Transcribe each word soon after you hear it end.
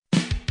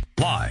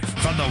Live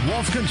from the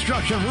Wolf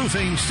Construction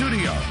Roofing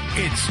Studio,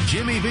 it's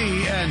Jimmy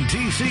B and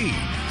TC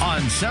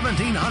on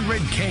 1700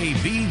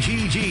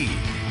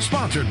 KBGG.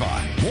 Sponsored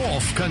by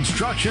Wolf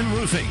Construction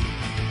Roofing.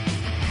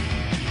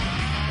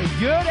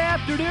 Good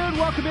afternoon.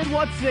 Welcome in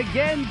once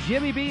again.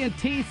 Jimmy B and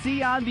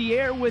TC on the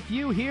air with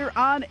you here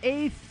on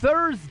a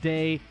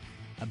Thursday.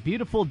 A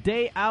beautiful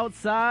day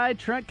outside.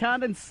 Trent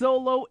Condon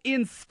solo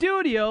in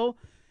studio.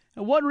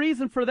 And one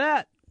reason for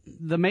that,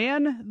 the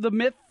man, the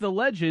myth, the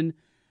legend,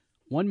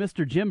 one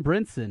Mr. Jim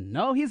Brinson.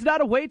 No, he's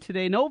not away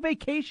today. No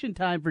vacation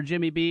time for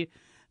Jimmy B.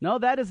 No,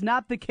 that is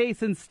not the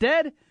case.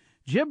 Instead,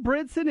 Jim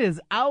Brinson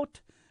is out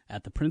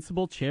at the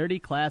Principal Charity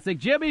Classic.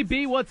 Jimmy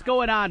B, what's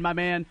going on, my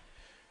man?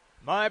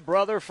 My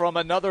brother from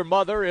another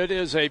mother, it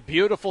is a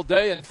beautiful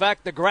day. In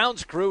fact, the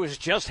grounds crew is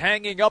just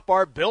hanging up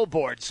our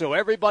billboard, so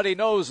everybody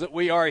knows that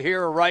we are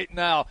here right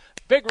now.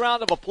 Big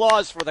round of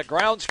applause for the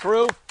grounds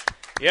crew.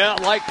 Yeah,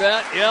 like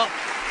that.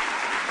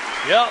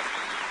 Yep.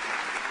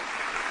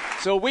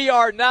 So we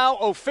are now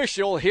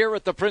official here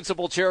at the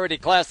Principal Charity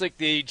Classic,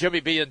 the Jimmy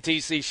B and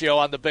TC show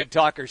on the Big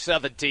Talker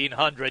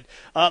 1700.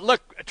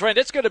 Look, Trent,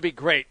 it's going to be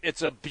great.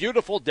 It's a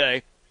beautiful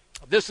day.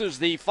 This is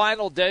the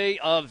final day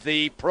of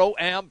the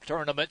Pro-Am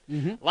tournament.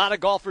 A lot of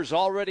golfers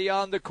already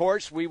on the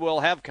course. We will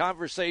have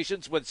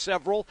conversations with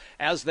several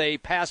as they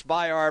pass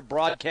by our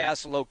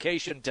broadcast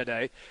location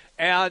today.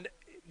 And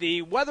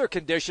the weather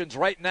conditions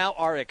right now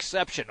are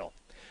exceptional.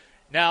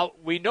 Now,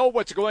 we know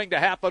what's going to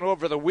happen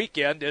over the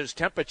weekend is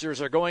temperatures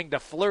are going to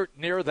flirt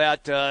near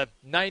that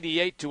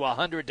 98 to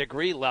 100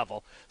 degree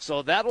level.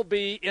 So that'll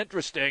be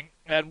interesting,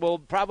 and we'll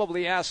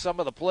probably ask some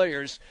of the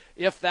players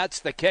if that's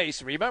the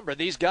case. Remember,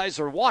 these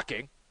guys are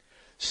walking,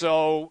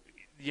 so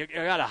you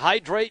got to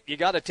hydrate, you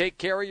got to take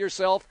care of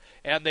yourself,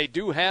 and they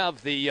do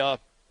have the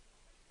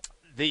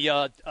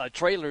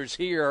trailers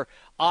here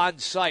on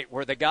site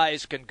where the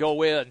guys can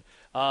go in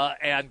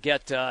and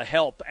get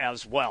help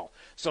as well.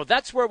 So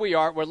that's where we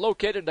are. We're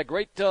located in a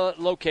great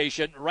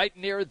location right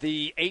near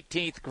the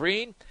 18th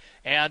green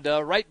and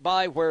right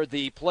by where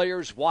the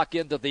players walk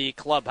into the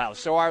clubhouse.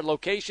 So our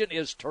location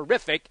is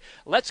terrific.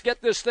 Let's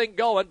get this thing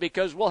going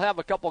because we'll have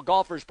a couple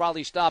golfers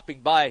probably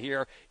stopping by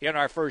here in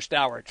our first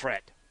hour,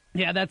 Trent.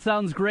 Yeah, that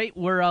sounds great.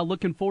 We're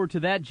looking forward to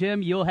that,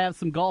 Jim. You'll have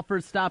some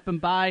golfers stopping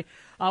by.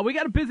 We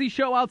got a busy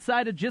show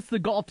outside of just the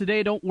golf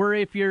today. Don't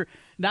worry if you're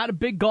not a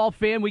big golf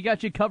fan. We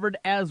got you covered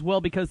as well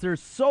because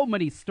there's so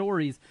many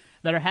stories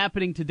that are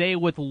happening today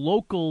with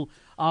local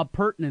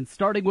pertinence,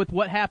 starting with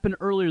what happened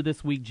earlier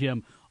this week,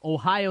 Jim.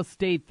 Ohio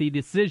State, the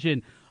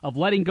decision of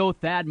letting go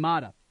Thad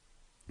Matta.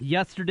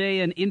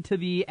 Yesterday and into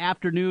the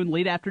afternoon,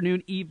 late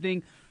afternoon,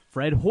 evening,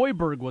 Fred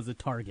Hoiberg was a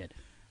target.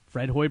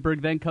 Fred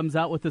Hoiberg then comes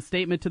out with a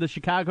statement to the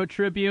Chicago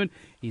Tribune.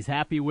 He's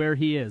happy where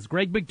he is.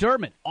 Greg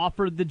McDermott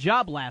offered the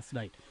job last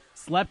night.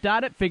 Slept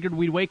on it, figured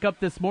we'd wake up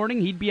this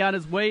morning. He'd be on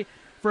his way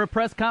for a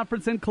press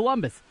conference in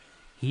Columbus.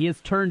 He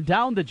has turned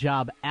down the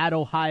job at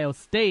Ohio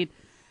State.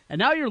 And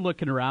now you're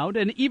looking around,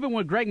 and even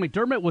when Greg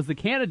McDermott was the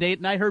candidate,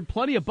 and I heard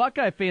plenty of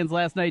Buckeye fans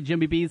last night,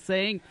 Jimmy B,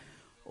 saying,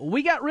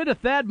 we got rid of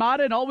Thad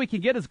Matta and all we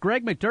can get is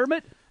Greg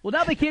McDermott. Well,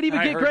 now they can't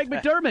even get Greg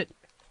McDermott.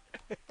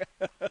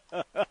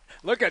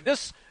 Look at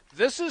this.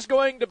 This is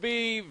going to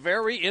be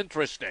very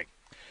interesting.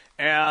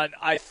 And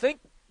I think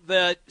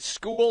that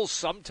schools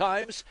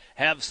sometimes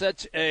have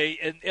such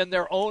in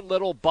their own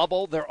little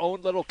bubble, their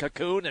own little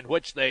cocoon in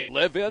which they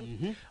live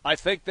in. I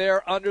think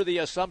they're under the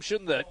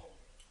assumption that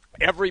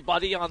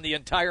everybody on the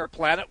entire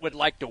planet would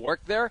like to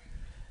work there.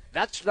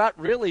 That's not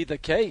really the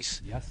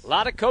case. Yes. A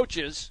lot of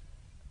coaches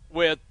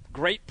with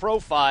great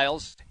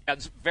profiles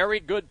and very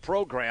good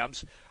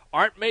programs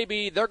aren't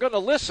maybe they're going to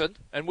listen,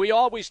 and we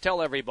always tell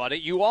everybody,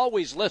 you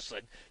always listen.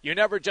 You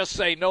never just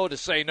say no to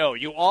say no.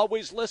 You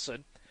always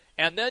listen,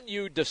 and then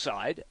you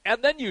decide,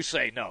 and then you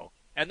say no.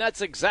 And that's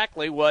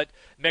exactly what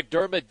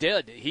McDermott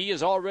did. He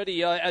has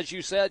already, as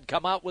you said,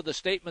 come out with a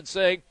statement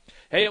saying,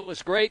 hey, it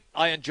was great.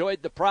 I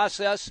enjoyed the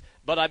process,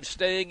 but I'm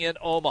staying in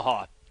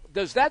Omaha.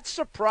 Does that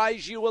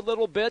surprise you a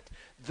little bit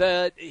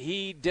that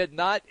he did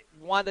not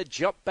want to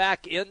jump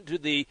back into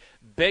the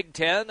Big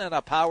Ten and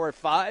a Power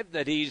 5,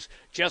 that he's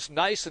just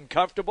nice and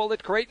comfortable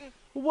at Creighton?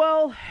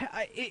 Well,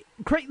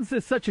 Creighton's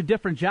is such a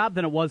different job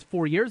than it was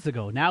 4 years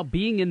ago. Now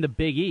being in the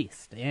Big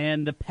East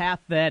and the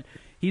path that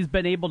he's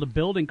been able to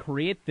build and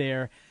create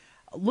there,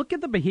 look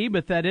at the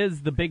behemoth that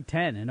is the Big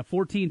Ten and a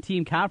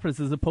 14-team conference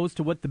as opposed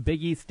to what the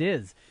Big East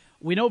is.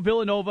 We know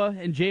Villanova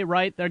and Jay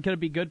Wright, they're going to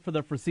be good for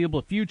the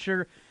foreseeable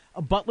future.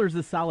 Butler's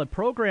a solid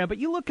program, but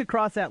you look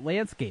across that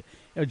landscape.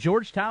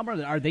 Georgetown,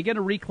 are they going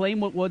to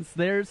reclaim what was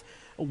theirs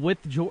with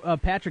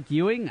Patrick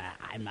Ewing?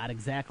 I'm not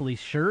exactly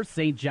sure.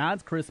 St.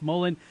 John's, Chris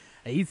Mullen,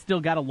 he's still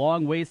got a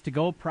long ways to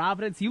go.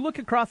 Providence, you look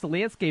across the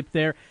landscape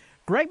there.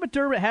 Greg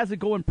McDermott has it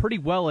going pretty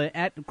well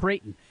at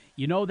Creighton.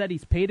 You know that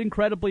he's paid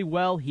incredibly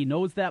well. He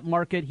knows that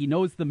market. He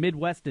knows the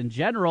Midwest in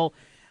general.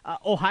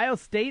 Ohio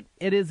State,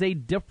 it is a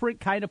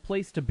different kind of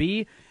place to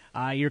be.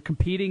 You're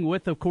competing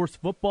with, of course,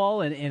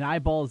 football and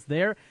eyeballs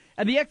there.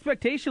 And the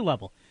expectation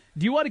level.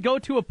 Do you want to go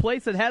to a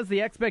place that has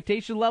the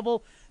expectation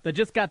level that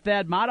just got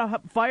Thad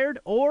Matta fired?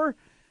 Or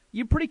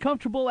you're pretty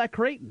comfortable at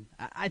Creighton.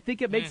 I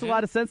think it makes a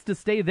lot of sense to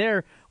stay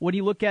there when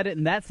you look at it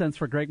in that sense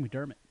for Greg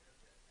McDermott.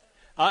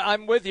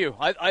 I'm with you.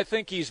 I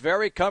think he's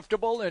very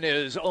comfortable in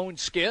his own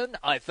skin.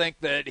 I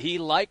think that he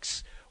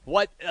likes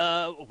what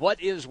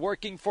is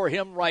working for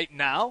him right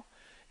now.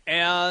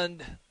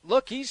 And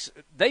look,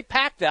 they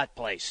pack that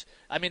place.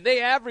 I mean,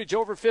 they average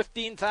over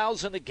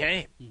 15,000 a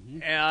game,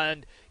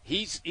 and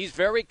he's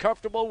very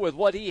comfortable with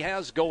what he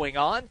has going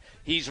on.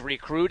 He's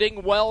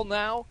recruiting well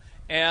now,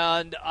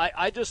 and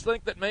I just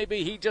think that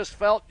maybe he just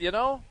felt,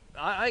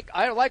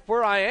 I like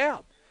where I am,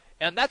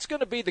 and that's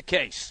going to be the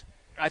case.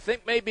 I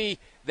think maybe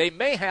they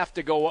may have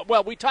to go.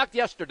 Well, we talked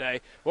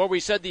yesterday where we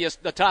said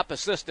the top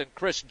assistant,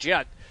 Chris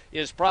Gent,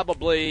 is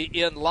probably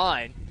in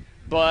line,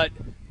 but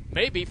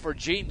maybe for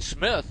Gene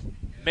Smith,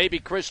 maybe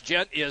Chris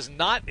Gent is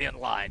not in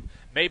line.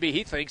 Maybe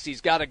he thinks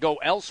he's got to go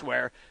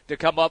elsewhere to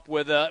come up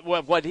with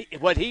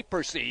what he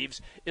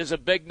perceives is a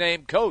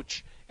big-name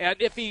coach.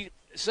 And if he's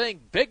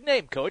saying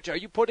big-name coach, are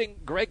you putting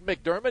Greg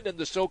McDermott in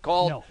the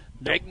so-called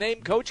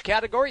big-name coach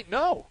category?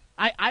 No.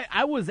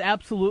 I was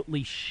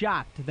absolutely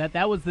shocked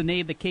that was the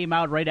name that came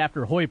out right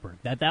after Hoiberg,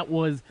 that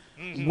was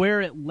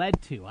where it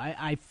led to.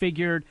 I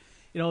figured,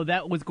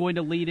 that was going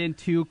to lead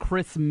into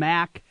Chris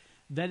Mack,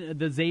 then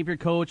the Xavier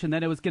coach, and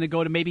then it was going to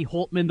go to maybe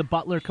Holtman, the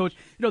Butler coach.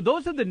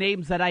 Those are the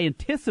names that I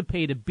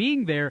anticipated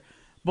being there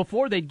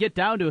before they'd get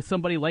down to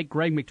somebody like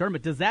Greg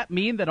McDermott. Does that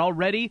mean that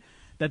already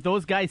that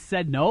those guys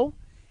said no?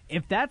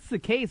 If that's the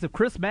case, if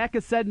Chris Mack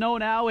has said no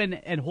now and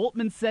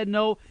Holtman said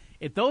no,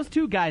 if those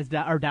two guys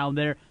are down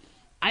there,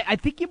 I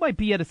think you might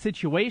be at a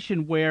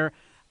situation where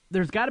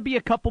there's got to be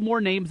a couple more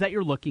names that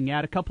you're looking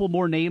at, a couple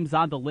more names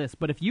on the list.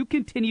 But if you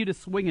continue to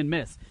swing and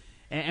miss,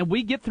 and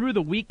we get through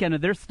the weekend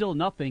and there's still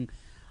nothing,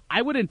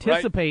 I would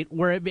anticipate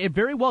where it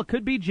very well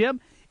could be, Jim,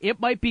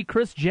 it might be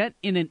Chris Gent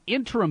in an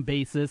interim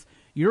basis.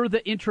 You're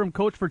the interim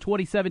coach for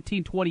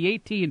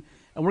 2017-2018,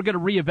 and we're going to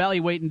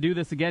reevaluate and do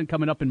this again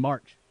coming up in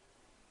March.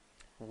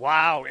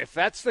 Wow, if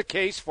that's the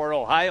case for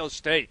Ohio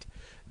State,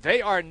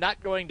 they are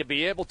not going to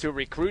be able to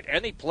recruit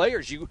any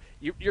players.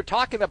 You're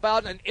talking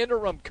about an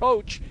interim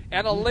coach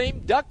and a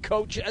lame duck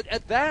coach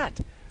at that.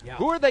 Yeah.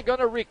 Who are they going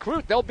to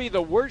recruit? They'll be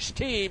the worst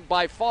team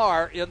by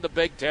far in the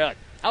Big Ten.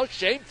 How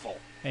shameful.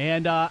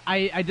 And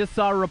I just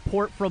saw a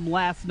report from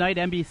last night,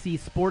 NBC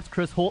Sports.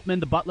 Chris Holtman,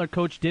 the Butler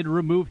coach, did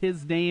remove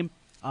his name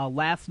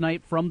last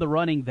night from the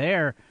running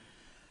there.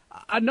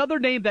 Another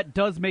name that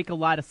does make a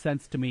lot of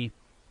sense to me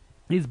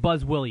is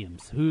Buzz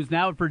Williams, who's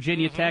now at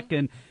Virginia Tech,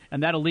 and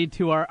that'll lead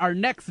to our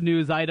next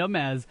news item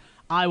as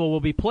Iowa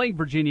will be playing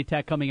Virginia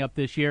Tech coming up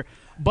this year.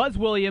 Buzz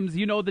Williams,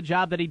 the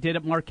job that he did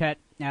at Marquette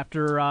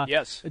after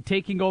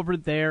taking over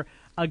there.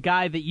 A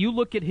guy that you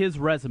look at his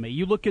resume,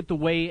 you look at the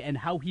way and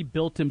how he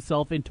built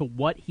himself into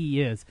what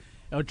he is,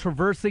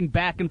 traversing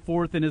back and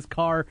forth in his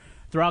car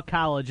throughout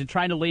college and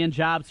trying to land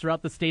jobs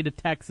throughout the state of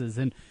Texas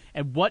and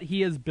what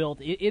he has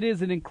built. It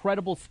is an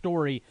incredible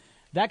story.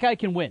 That guy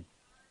can win.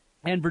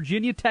 And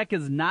Virginia Tech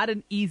is not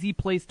an easy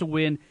place to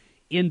win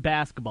in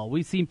basketball.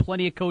 We've seen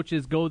plenty of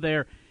coaches go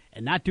there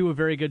and not do a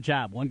very good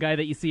job. One guy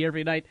that you see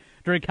every night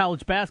during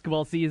college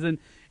basketball season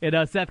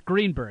is Seth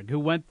Greenberg, who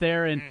went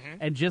there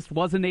and just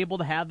wasn't able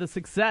to have the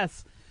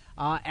success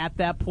at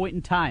that point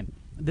in time.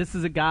 This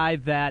is a guy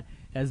that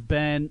has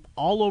been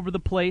all over the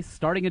place,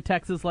 starting in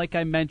Texas, like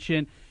I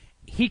mentioned.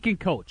 He can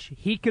coach.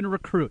 He can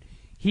recruit.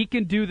 He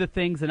can do the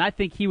things, and I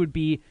think he would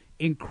be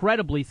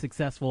incredibly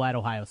successful at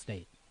Ohio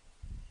State.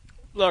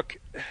 Look,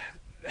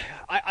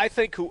 I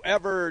think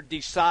whoever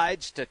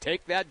decides to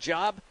take that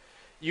job,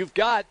 you've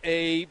got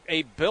a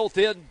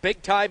built-in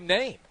big-time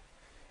name.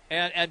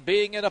 And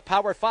being in a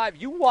Power 5,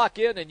 you walk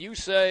in and you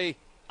say,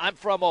 I'm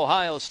from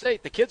Ohio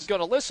State, the kid's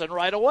going to listen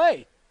right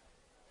away.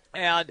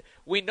 And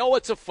we know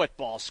it's a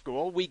football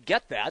school. We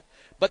get that.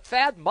 But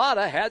Thad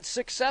Matta had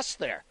success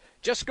there.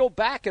 Just go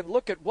back and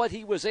look at what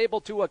he was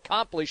able to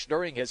accomplish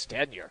during his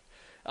tenure.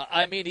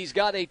 He's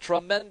got a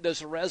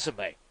tremendous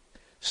resume.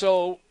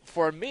 So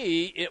for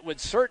me, it would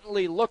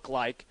certainly look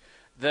like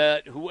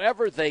that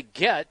whoever they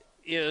get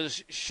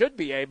should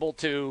be able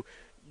to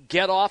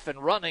get off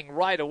and running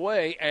right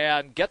away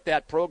and get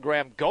that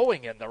program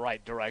going in the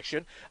right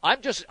direction.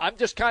 I'm just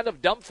kind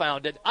of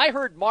dumbfounded. I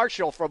heard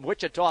Marshall from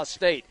Wichita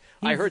State.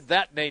 I heard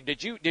that name.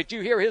 Did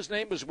you hear his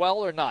name as well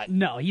or not?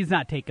 No, he's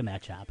not taking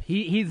that job.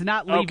 He's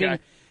not leaving.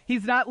 Okay.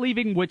 He's not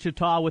leaving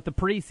Wichita with the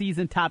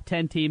preseason top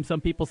 10 team.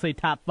 Some people say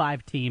top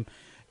 5 team.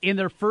 In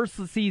their first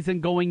season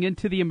going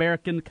into the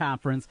American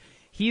Conference,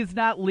 he's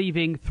not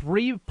leaving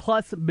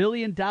 $3+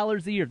 million a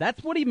year.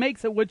 That's what he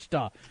makes at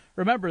Wichita.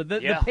 Remember,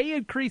 the pay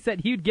increase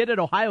that he'd get at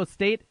Ohio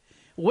State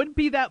wouldn't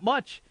be that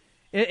much.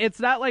 It's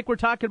not like we're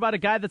talking about a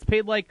guy that's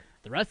paid like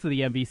the rest of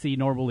the MVC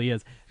normally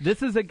is.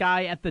 This is a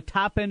guy at the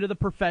top end of the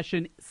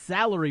profession,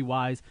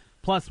 salary-wise,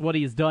 plus what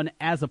he has done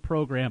as a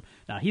program.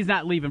 Now, he's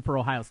not leaving for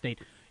Ohio State.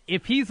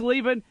 If he's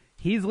leaving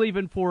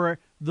for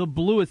the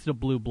bluest of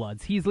blue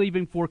bloods. He's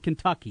leaving for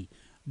Kentucky,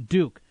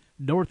 Duke,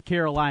 North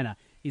Carolina.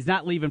 He's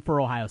not leaving for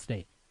Ohio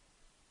State.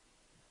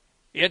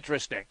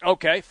 Interesting.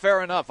 Okay,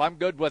 fair enough. I'm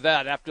good with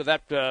that after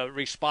that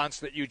response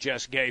that you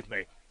just gave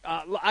me.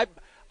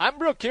 I'm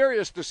real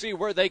curious to see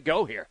where they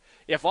go here.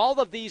 If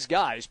all of these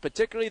guys,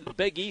 particularly the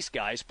Big East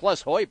guys,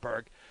 plus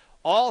Hoiberg,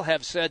 all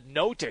have said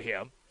no to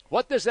him,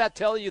 what does that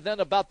tell you then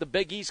about the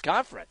Big East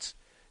Conference?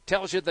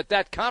 Tells you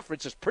that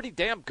conference is pretty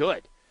damn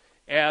good,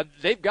 and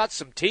they've got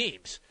some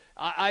teams.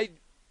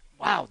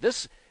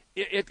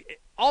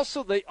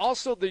 Also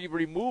the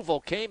removal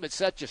came at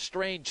such a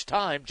strange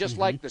time, just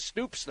like the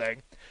Stoops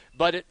thing.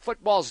 But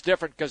football's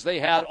different because they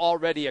had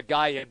already a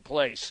guy in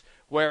place,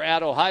 where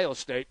at Ohio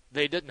State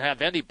they didn't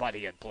have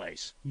anybody in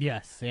place.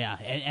 Yes, yeah,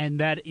 and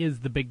that is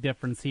the big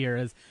difference here.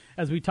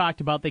 As we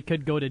talked about, they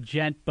could go to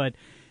Gent, but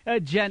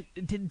Gent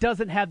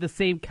doesn't have the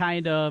same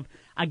kind of,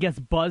 I guess,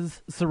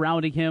 buzz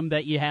surrounding him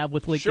that you have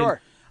with Lincoln.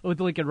 Sure. With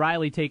Lincoln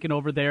Riley taking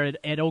over there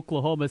at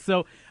Oklahoma.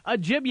 So,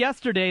 Jim,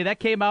 yesterday, that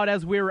came out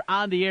as we were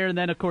on the air, and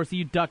then, of course,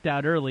 you ducked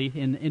out early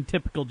in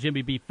typical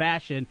Jimmy B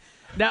fashion.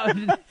 Now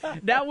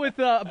with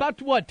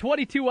about,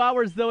 22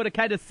 hours, though, to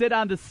kind of sit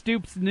on the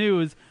Stoops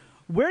news,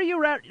 where are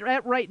you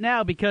at right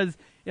now? Because,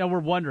 we're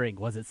wondering,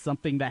 was it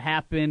something that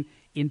happened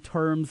in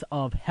terms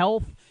of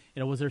health?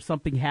 Was there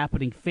something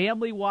happening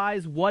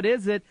family-wise? What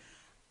is it?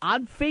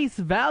 On face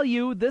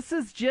value, this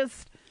is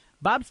just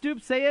Bob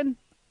Stoops saying,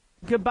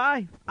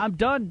 goodbye. I'm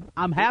done.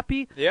 I'm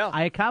happy. Yeah.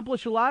 I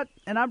accomplished a lot,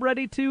 and I'm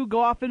ready to go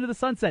off into the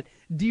sunset.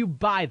 Do you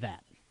buy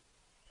that?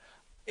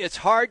 It's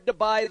hard to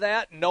buy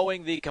that,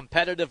 knowing the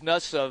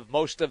competitiveness of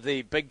most of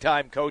the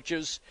big-time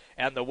coaches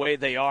and the way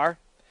they are.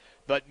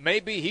 But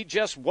maybe he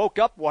just woke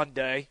up one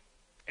day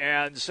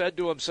and said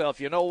to himself,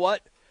 you know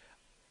what?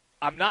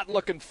 I'm not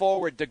looking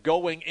forward to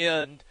going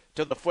in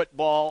to the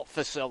football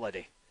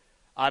facility.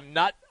 I'm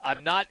not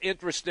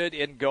interested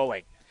in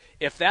going.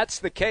 If that's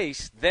the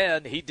case,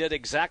 then he did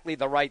exactly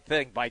the right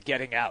thing by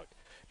getting out.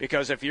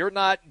 Because if you're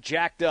not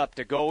jacked up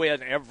to go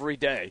in every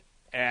day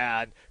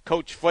and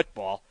coach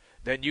football,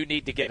 then you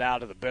need to get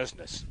out of the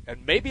business.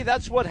 And maybe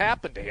that's what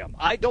happened to him.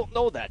 I don't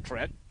know that,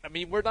 Trent. I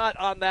mean, we're not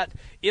on that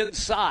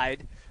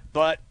inside,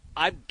 but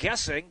I'm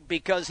guessing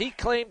because he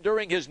claimed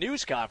during his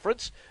news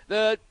conference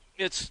that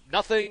it's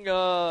nothing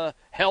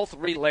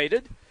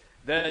health-related,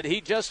 that he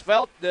just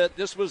felt that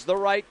this was the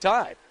right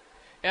time.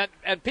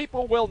 And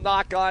people will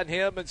knock on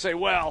him and say,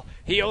 well,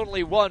 he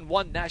only won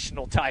one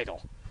national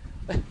title.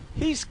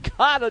 He's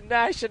got a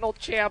national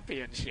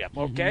championship,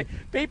 okay? Mm-hmm.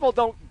 People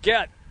don't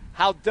get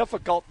how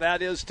difficult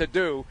that is to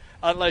do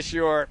unless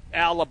you're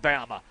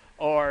Alabama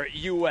or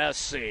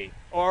USC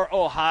or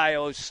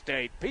Ohio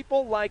State.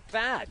 People like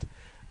that.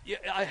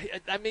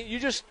 I mean, you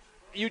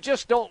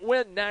just don't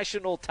win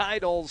national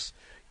titles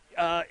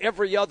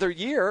every other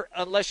year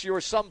unless you're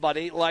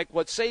somebody like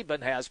what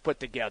Saban has put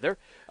together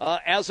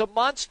as a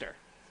monster.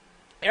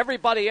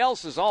 Everybody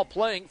else is all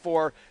playing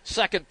for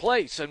second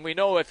place, and we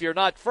know if you're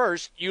not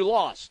first, you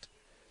lost.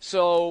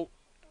 So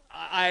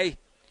I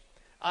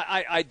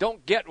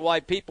don't get why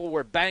people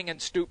were banging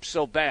Stoops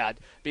so bad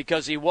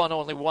because he won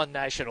only one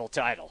national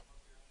title.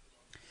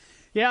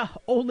 Yeah,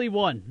 only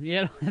one.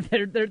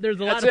 There's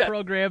a lot of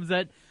programs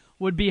that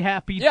would be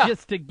happy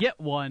just to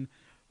get one,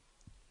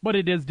 but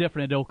it is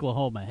different at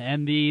Oklahoma.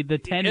 And the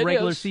 10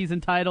 regular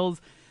season titles,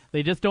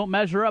 they just don't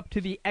measure up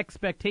to the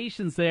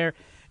expectations there.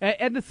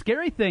 And the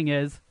scary thing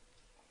is,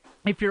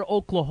 if you're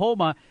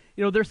Oklahoma,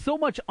 there's so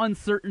much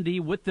uncertainty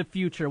with the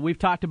future. We've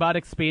talked about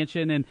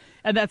expansion, and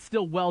that's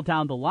still well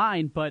down the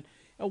line. But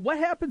what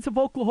happens if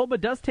Oklahoma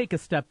does take a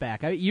step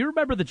back? You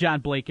remember the John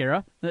Blake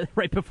era,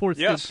 right before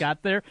Stoops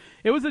got there?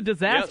 It was a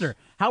disaster.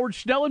 Yes. Howard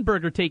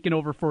Schnellenberger taking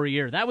over for a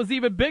year. That was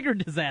even bigger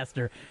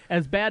disaster,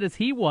 as bad as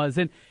he was.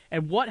 And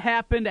what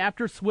happened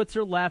after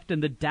Switzer left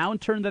and the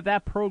downturn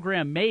that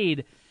program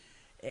made,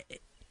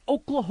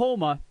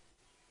 Oklahoma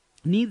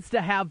needs to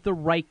have the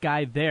right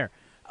guy there.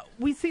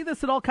 We see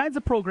this in all kinds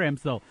of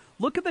programs, though.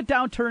 Look at the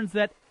downturns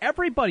that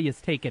everybody has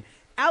taken.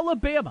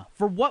 Alabama,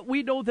 for what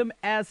we know them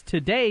as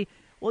today,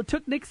 well, it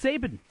took Nick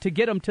Saban to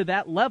get them to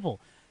that level.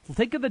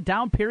 Think of the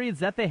down periods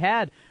that they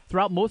had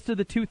throughout most of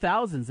the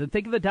 2000s, and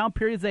think of the down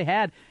periods they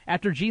had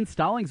after Gene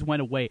Stallings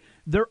went away.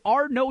 There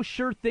are no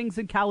sure things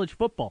in college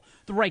football.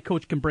 The right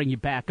coach can bring you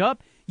back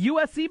up.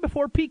 USC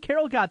before Pete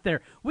Carroll got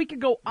there. We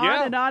could go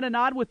on and on and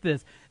on with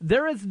this.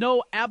 There is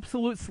no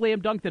absolute slam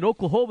dunk that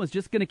Oklahoma is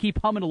just going to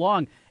keep humming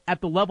along at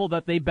the level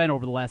that they've been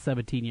over the last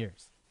 17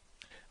 years.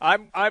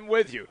 I'm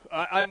with you.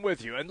 I'm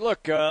with you. And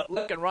look,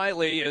 Lincoln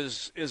Riley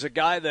is a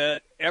guy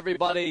that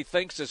everybody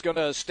thinks is going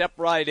to step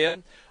right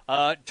in.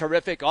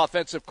 Terrific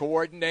offensive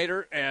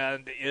coordinator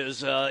and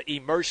is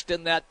immersed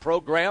in that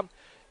program.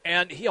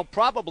 And he'll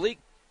probably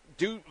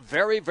do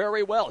very,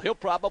 very well. He'll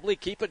probably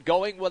keep it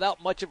going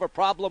without much of a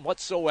problem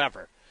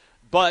whatsoever.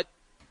 But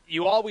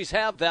you always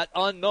have that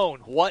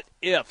unknown. What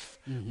if?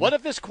 Mm-hmm. What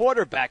if this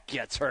quarterback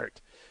gets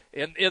hurt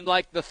in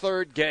like the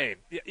third game?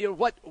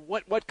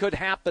 What could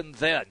happen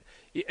then?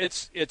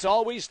 It's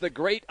always the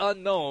great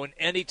unknown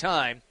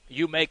anytime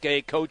you make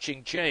a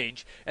coaching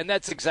change, and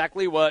that's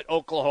exactly what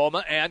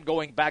Oklahoma and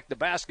going back to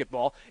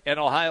basketball and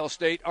Ohio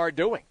State are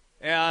doing.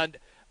 And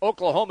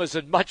Oklahoma's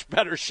in much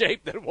better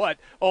shape than what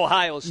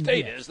Ohio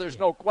State is. There's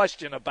no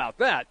question about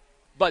that.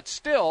 But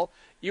still,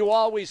 you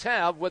always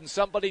have when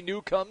somebody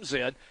new comes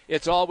in.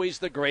 It's always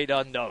the great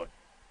unknown.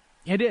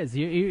 It is.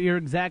 You're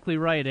exactly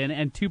right.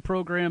 And two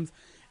programs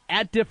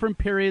at different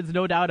periods,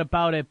 no doubt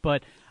about it,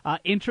 but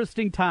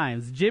interesting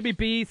times. Jimmy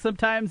B,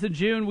 sometimes in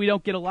June we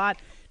don't get a lot.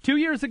 2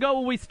 years ago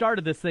when we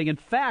started this thing. In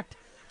fact,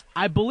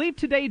 I believe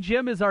today,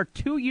 Jim, is our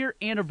 2-year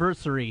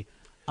anniversary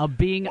of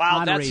being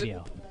on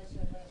radio.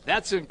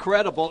 That's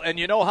incredible. And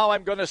you know how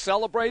I'm going to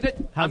celebrate it?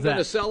 I'm going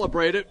to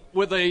celebrate it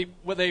with a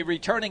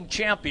returning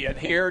champion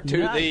here to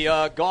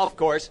the golf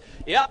course.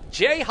 Yep,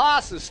 Jay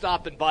Haas is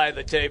stopping by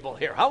the table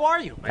here. How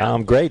are you, man?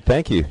 I'm great,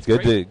 thank you.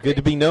 Good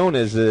to be known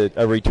as a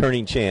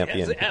returning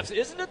champion.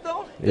 Isn't it,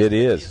 though? It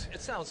is.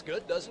 It sounds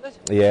good, doesn't it?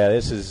 Yeah,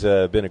 this has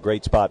been a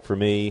great spot for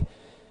me.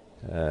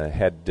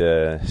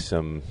 Had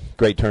some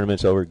great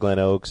tournaments over at Glen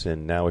Oaks,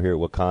 and now we're here at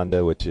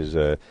Wakanda, which is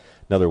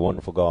another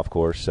wonderful golf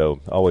course. So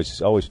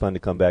always fun to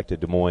come back to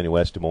Des Moines and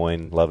West Des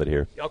Moines. Love it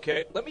here.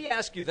 Okay, let me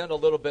ask you then a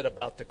little bit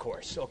about the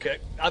course. Okay,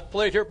 I've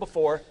played here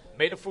before,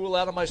 made a fool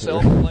out of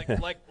myself,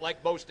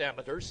 like most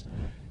amateurs.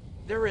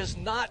 There is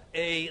not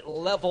a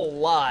level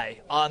lie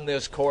on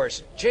this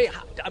course. Jay,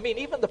 I mean,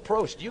 even the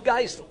pros, do you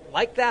guys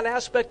like that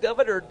aspect of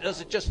it, or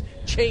does it just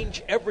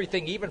change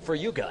everything even for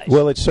you guys?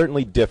 Well, it's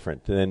certainly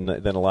different than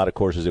a lot of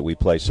courses that we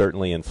play.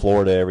 Certainly in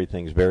Florida,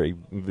 everything's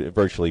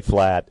virtually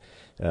flat.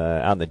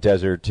 Out in the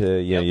desert,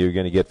 you're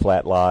going to get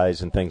flat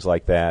lies and things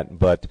like that.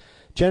 But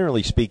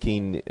generally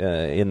speaking,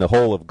 in the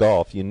whole of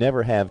golf, you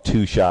never have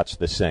two shots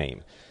the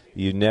same.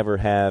 You never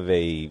have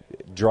a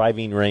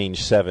driving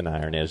range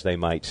 7-iron, as they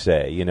might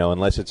say,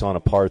 unless it's on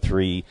a par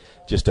 3,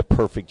 just a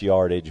perfect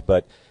yardage.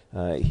 But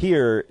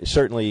here,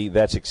 certainly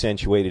that's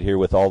accentuated here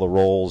with all the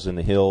rolls and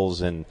the hills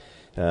and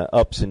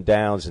ups and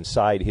downs and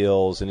side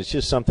hills, and it's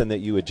just something that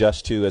you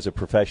adjust to as a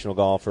professional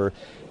golfer.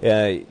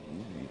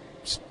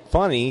 It's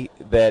funny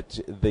that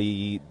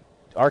the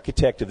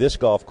architect of this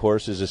golf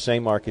course is the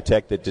same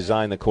architect that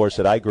designed the course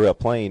that I grew up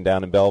playing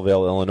down in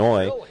Belleville,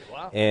 Illinois. Really?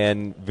 Wow.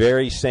 And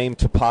very same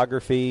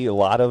topography, a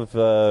lot of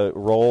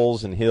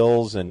rolls and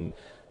hills and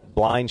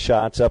blind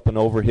shots up and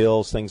over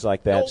hills, things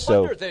like that.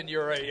 No wonder then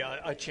you're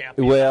a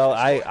champion. Well,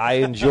 I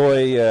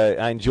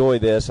enjoy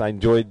this. I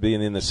enjoyed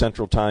being in the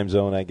Central Time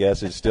Zone, I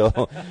guess. It's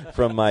still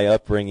from my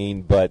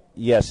upbringing. But,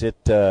 yes, it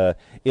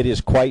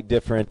is quite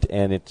different,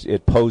 and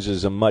it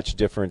poses a much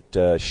different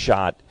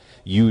shot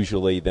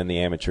usually than the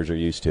amateurs are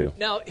used to.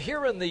 Now,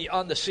 here on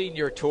the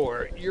senior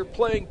tour, you're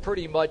playing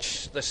pretty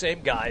much the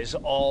same guys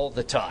all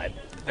the time.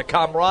 The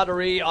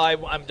camaraderie,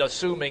 I'm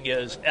assuming,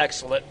 is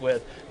excellent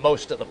with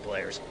most of the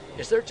players.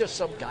 Is there just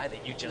some guy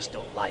that you just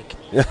don't like?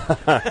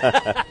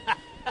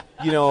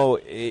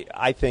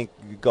 I think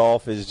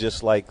golf is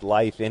just like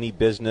life, any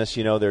business.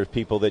 There's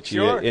people that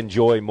you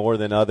enjoy more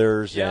than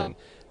others, and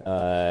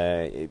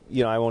I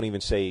won't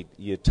even say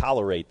you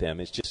tolerate them.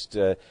 It's just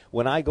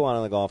when I go out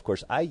on the golf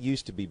course, I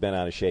used to be bent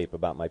out of shape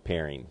about my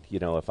pairing.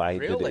 If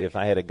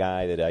I had a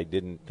guy that I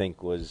didn't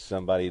think was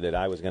somebody that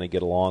I was going to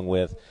get along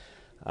with,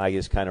 I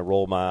just kind of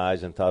rolled my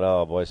eyes and thought,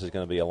 oh, boy, this is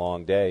going to be a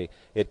long day.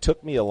 It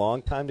took me a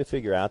long time to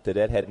figure out that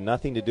had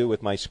nothing to do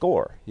with my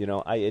score.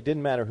 It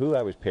didn't matter who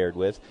I was paired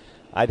with.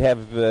 I'd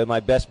have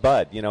my best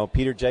bud,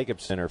 Peter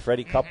Jacobson or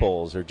Freddie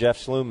Couples or Jeff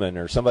Sluman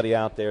or somebody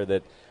out there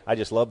that I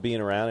just love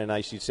being around, and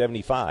I shoot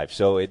 75.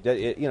 So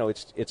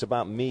it's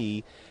about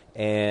me,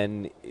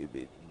 and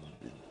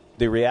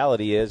the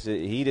reality is that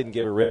he didn't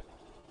give a rip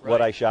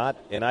what I shot,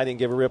 and I didn't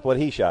give a rip what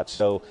he shot.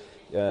 So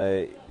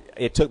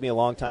it took me a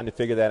long time to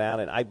figure that out,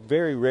 and I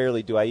very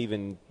rarely do I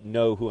even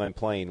know who I'm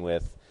playing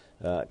with.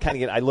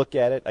 I look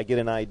at it, I get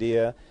an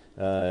idea,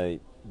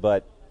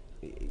 but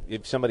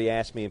if somebody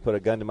asked me and put a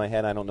gun to my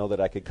head, I don't know that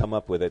I could come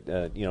up with it,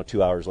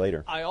 2 hours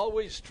later. I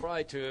always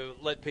try to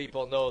let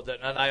people know that,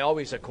 and I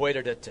always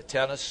equated it to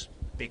tennis,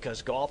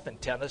 because golf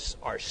and tennis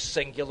are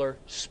singular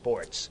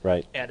sports.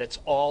 Right. And it's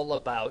all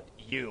about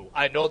you.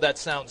 I know that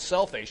sounds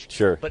selfish.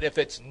 Sure. But if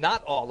it's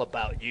not all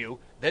about you,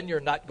 then you're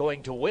not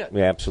going to win.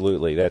 Yeah,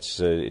 absolutely. That's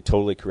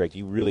totally correct.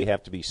 You really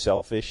have to be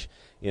selfish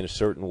in a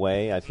certain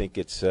way. I think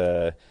it's,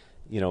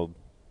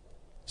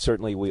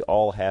 certainly we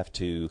all have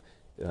to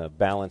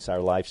balance our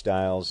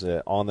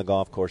lifestyles on the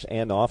golf course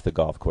and off the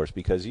golf course,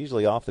 because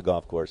usually off the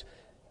golf course,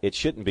 it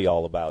shouldn't be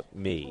all about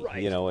me.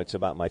 Right. It's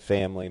about my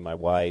family, my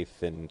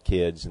wife, and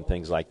kids and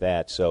things like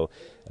that. So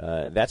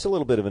that's a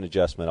little bit of an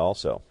adjustment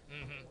also.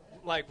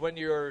 Mm-hmm. Like when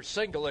you're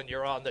single and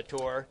you're on the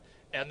tour,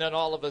 and then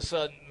all of a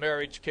sudden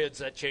marriage, kids,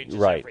 that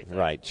changes everything.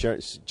 Right.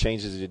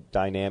 Changes the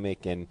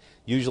dynamic, and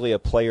usually a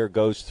player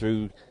goes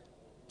through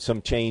some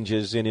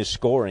changes in his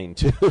scoring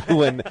too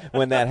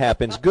when that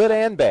happens, good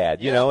and bad.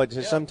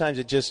 Sometimes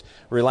it just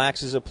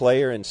relaxes a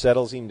player and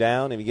settles him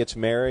down, and he gets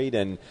married,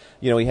 and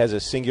he has a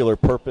singular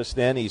purpose.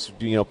 Then he's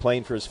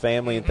playing for his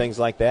family and things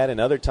like that.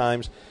 And other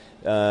times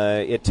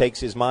it takes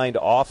his mind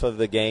off of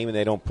the game,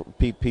 and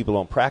people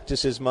don't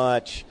practice as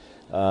much.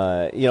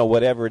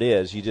 Whatever it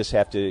is, you just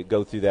have to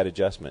go through that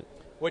adjustment.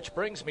 Which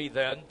brings me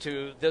then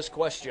to this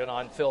question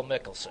on Phil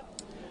Mickelson,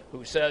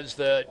 who says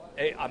that,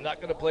 hey, I'm not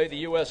going to play the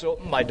U.S.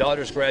 Open. My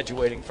daughter's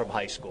graduating from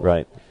high school.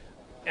 Right.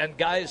 and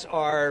guys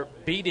are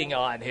beating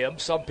on him,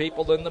 some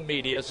people in the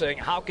media saying,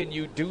 how can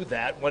you do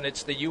that when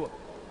it's the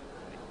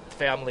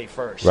family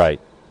first? Right.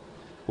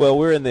 Well,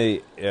 we're in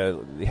the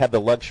have the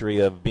luxury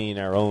of being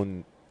our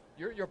own.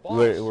 You're your boss.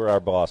 We're our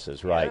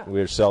bosses, right? Yeah.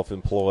 We're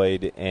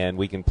self-employed, and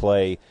we can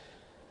play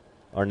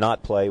or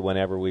not play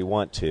whenever we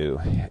want to.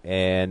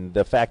 And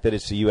the fact that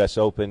it's the U.S.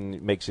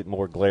 Open makes it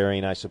more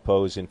glaring, I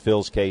suppose, in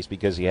Phil's case,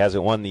 because he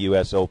hasn't won the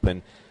U.S.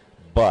 Open.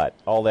 But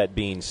all that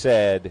being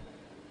said,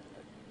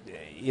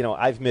 you know,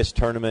 I've missed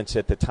tournaments.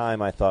 At the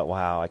time, I thought,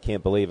 wow, I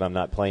can't believe I'm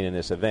not playing in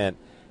this event.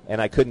 And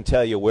I couldn't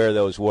tell you where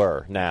those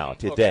were now,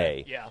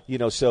 today. Okay, yeah. You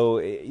know, so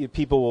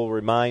people will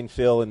remind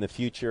Phil in the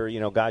future, you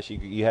know, gosh,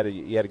 you had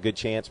a good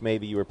chance.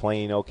 Maybe you were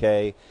playing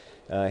okay,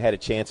 had a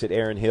chance at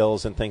Erin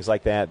Hills and things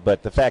like that.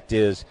 But the fact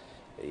is,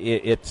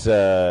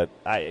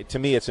 to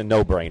me, it's a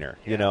no-brainer.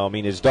 You know, I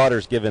mean, his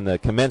daughter's given the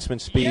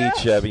commencement speech.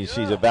 Yes, I mean,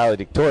 she's a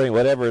valedictorian,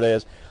 whatever it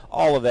is.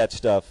 All of that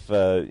stuff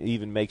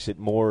even makes it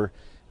more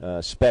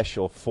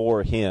special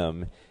for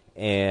him.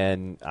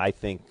 And I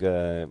think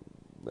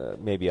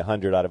maybe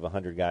 100 out of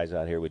 100 guys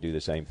out here would do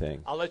the same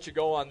thing. I'll let you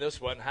go on this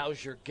one.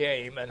 How's your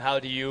game, and how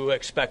do you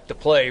expect to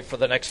play for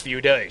the next few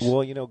days?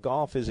 Well, you know,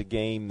 golf is a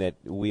game that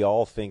we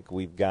all think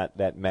we've got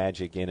that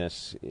magic in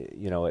us,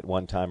 you know, at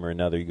one time or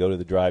another. You go to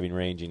the driving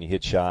range and you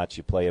hit shots,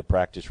 you play a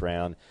practice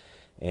round,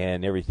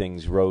 and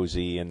everything's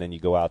rosy, and then you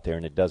go out there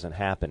and it doesn't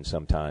happen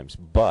sometimes.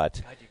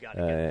 But God, you got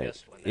to get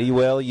missed one.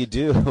 Well, you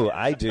do.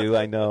 I do.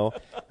 I know.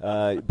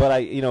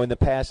 But in the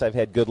past, I've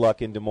had good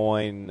luck in Des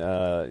Moines.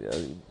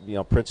 You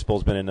know,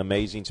 Principal's been an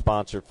amazing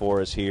sponsor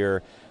for us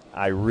here.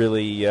 I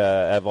really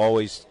have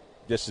always.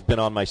 This has been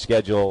on my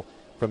schedule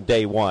from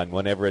day one.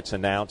 Whenever it's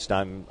announced,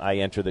 I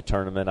enter the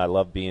tournament. I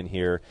love being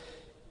here.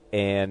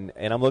 And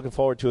I'm looking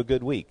forward to a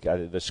good week.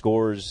 The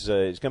scores,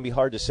 it's going to be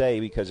hard to say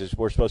because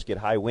we're supposed to get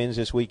high winds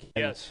this weekend,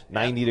 yes.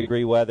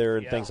 90-degree weather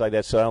and things like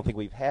that, so I don't think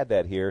we've had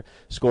that here.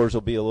 Scores will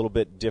be a little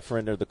bit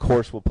different, or the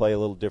course will play a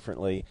little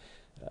differently.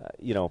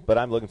 You know, but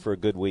I'm looking for a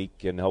good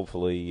week, and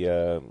hopefully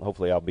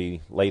I'll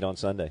be late on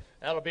Sunday.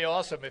 That'll be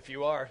awesome if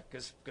you are,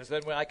 because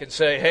then I can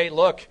say, hey,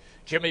 look,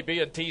 Jimmy B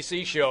and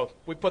TC show,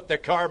 we put the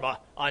karma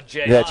on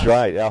Jay. That's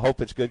right. I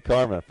hope it's good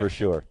karma for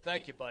sure.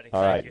 Thank you, buddy.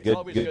 All right, good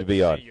to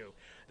be on. See you.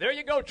 There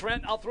you go,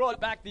 Trent. I'll throw it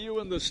back to you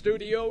in the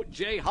studio.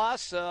 Jay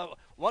Haas,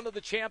 one of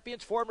the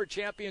champions, former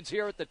champions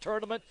here at the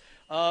tournament.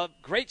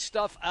 Great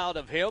stuff out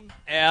of him.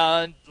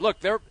 And look,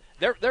 they're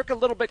a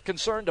little bit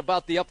concerned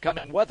about the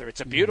upcoming weather.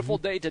 It's a beautiful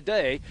day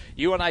today.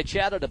 You and I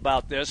chatted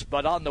about this,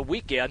 but on the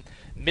weekend,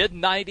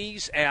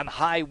 mid-90s and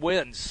high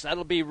winds.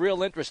 That'll be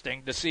real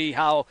interesting to see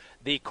how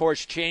the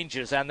course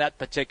changes and that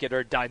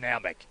particular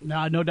dynamic.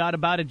 No doubt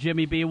about it,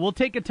 Jimmy B. We'll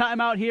take a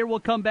timeout here.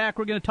 We'll come back.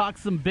 We're going to talk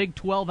some Big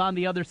 12 on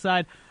the other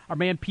side. Our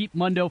man Pete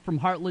Mundo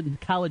from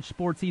Heartland College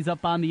Sports, he's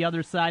up on the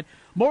other side.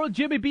 More with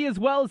Jimmy B as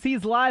well, as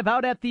he's live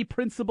out at the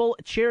Principal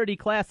Charity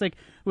Classic.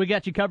 We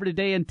got you covered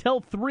today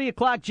until 3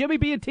 o'clock. Jimmy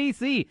B and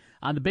TC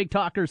on the Big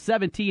Talker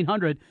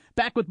 1700.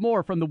 Back with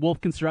more from the Wolf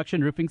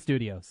Construction Roofing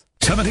Studios.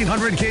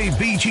 1700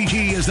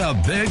 KBGG is the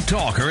Big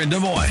Talker in Des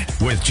Moines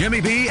with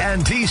Jimmy B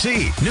and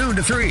TC. Noon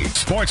to 3.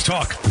 Sports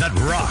talk that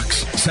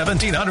rocks.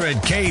 1700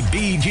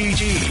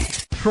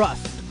 KBGG.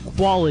 Trust,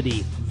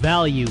 quality,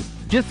 value.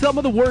 Just some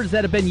of the words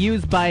that have been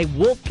used by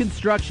Wolf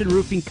Construction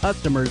Roofing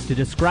customers to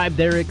describe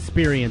their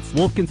experience.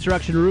 Wolf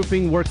Construction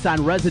Roofing works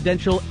on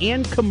residential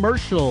and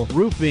commercial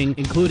roofing,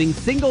 including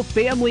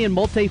single-family and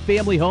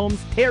multi-family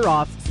homes,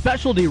 tear-offs,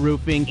 specialty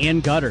roofing,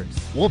 and gutters.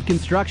 Wolf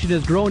Construction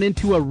has grown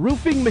into a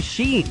roofing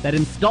machine that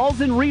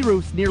installs and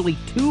re-roofs nearly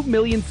 2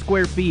 million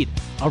square feet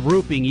of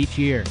roofing each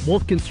year.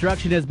 Wolf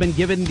Construction has been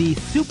given the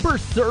Super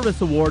Service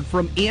Award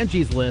from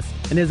Angie's List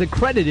and is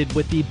accredited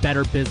with the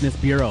Better Business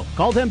Bureau.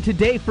 Call them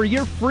today for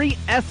your free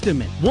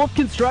estimate. Wolf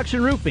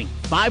Construction Roofing,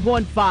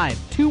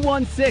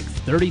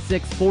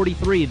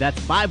 515-216-3643. That's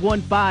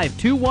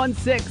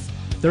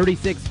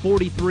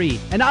 515-216-3643.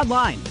 And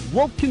online,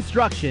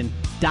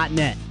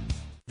 wolfconstruction.net.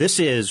 This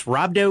is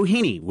Rob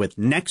Doheny with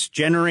Next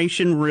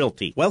Generation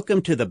Realty.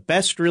 Welcome to the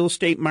best real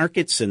estate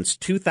market since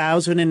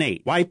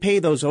 2008. Why pay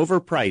those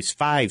overpriced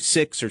 5,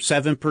 6, or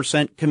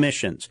 7%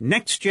 commissions?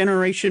 Next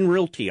Generation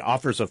Realty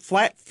offers a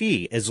flat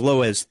fee as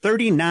low as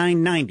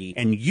 $39.90,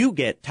 and you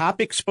get top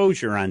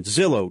exposure on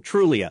Zillow,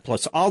 Trulia,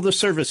 plus all the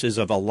services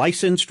of a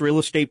licensed real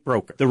estate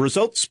broker. The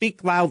results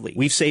speak loudly.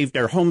 We've saved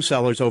our home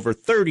sellers over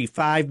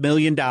 $35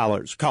 million.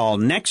 Call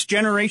Next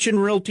Generation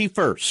Realty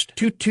first.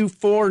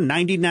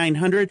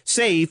 224-9900.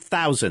 Save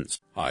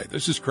thousands. Hi,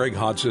 this is Craig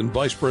Hodson,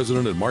 Vice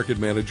President and Market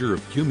Manager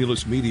of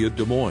Cumulus Media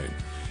Des Moines.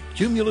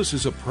 Cumulus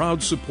is a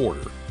proud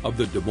supporter of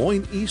the Des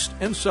Moines East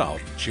and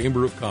South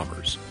Chamber of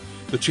Commerce.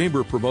 The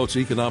Chamber promotes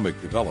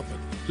economic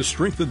development to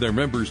strengthen their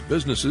members'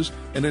 businesses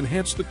and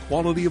enhance the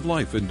quality of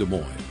life in Des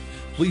Moines.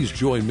 Please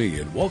join me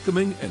in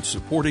welcoming and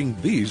supporting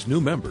these new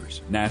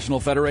members. National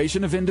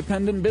Federation of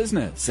Independent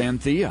Business,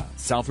 Anthea,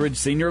 Southridge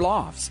Senior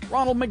Lofts,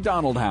 Ronald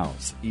McDonald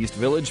House, East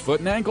Village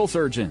Foot and Ankle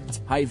Surgeons,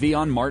 Hy-Vee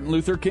on Martin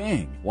Luther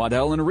King,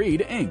 Waddell and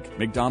Reed, Inc.,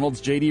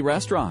 McDonald's JD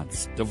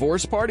Restaurants,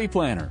 Divorce Party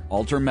Planner,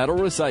 Alter Metal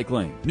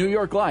Recycling, New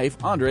York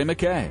Life, Andre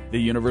McKay, the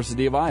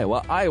University of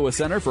Iowa, Iowa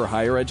Center for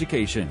Higher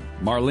Education,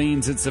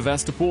 Marlene's at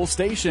Sevastopol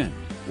Station,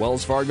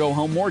 Wells Fargo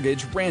Home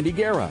Mortgage, Randy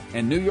Guerra,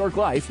 and New York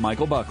Life,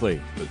 Michael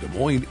Buckley. The Des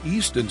Moines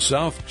East and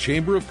South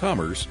Chamber of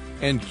Commerce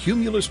and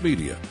Cumulus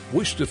Media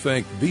wish to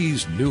thank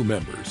these new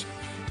members.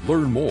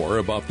 Learn more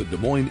about the Des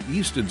Moines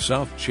East and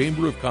South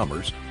Chamber of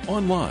Commerce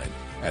online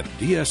at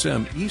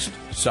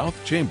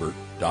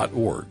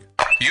dsmeastsouthchamber.org.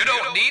 You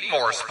don't need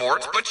more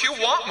sports, but you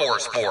want more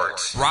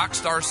sports.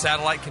 Rockstar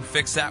Satellite can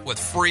fix that with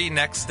free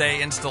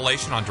next-day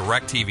installation on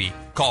DirecTV.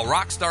 Call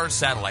Rockstar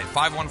Satellite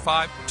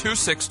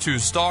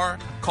 515-262-STAR.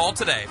 Call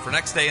today for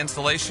next-day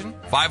installation,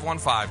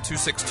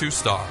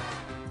 515-262-STAR.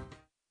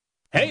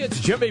 Hey, it's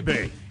Jimmy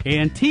B.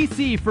 And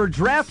TC for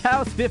Draft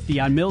House 50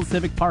 on Mills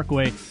Civic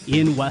Parkway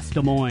in West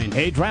Des Moines.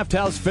 Hey, Draft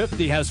House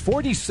 50 has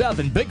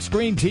 47 big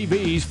screen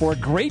TVs for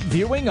great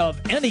viewing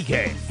of any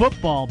game.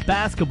 Football,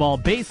 basketball,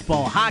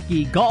 baseball,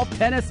 hockey, golf,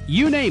 tennis,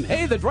 you name it.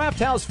 Hey, the Draft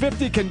House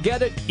 50 can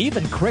get it,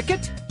 even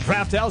cricket.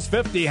 Draft House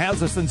 50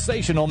 has a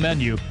sensational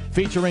menu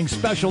featuring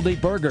specialty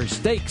burgers,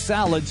 steak,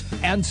 salads,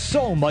 and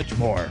so much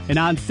more. And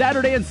on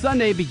Saturday and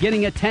Sunday,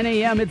 beginning at 10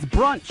 a.m., it's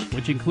brunch,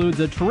 which includes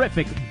a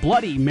terrific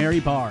Bloody Mary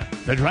bar.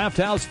 The Draft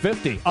House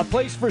 50, a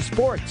place for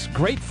sports,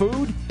 great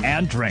food,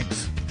 and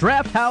drinks.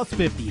 Draft House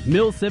 50,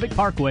 Mills Civic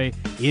Parkway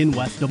in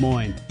West Des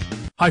Moines.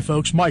 Hi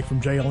folks, Mike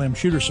from JLM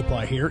Shooter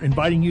Supply here,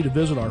 inviting you to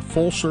visit our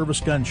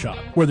full-service gun shop.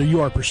 Whether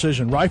you are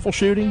precision rifle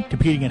shooting,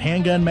 competing in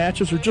handgun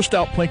matches, or just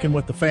out plinking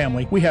with the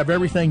family, we have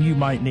everything you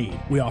might need.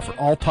 We offer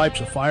all types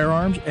of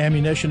firearms,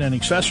 ammunition, and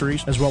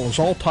accessories, as well as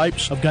all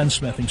types of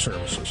gunsmithing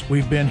services.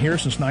 We've been here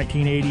since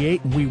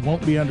 1988, and we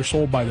won't be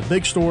undersold by the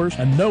big stores,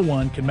 and no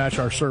one can match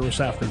our service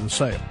after the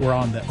sale. We're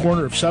on the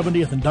corner of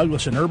 70th and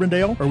Douglas in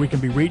Urbandale, or we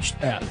can be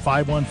reached at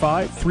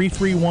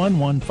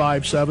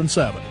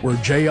 515-331-1577. We're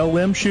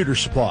JLM Shooter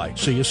Supply.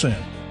 See you soon.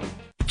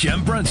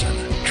 Jim Brunson,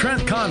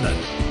 Trent Condon.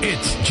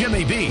 It's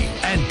Jimmy B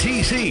and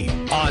TC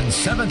on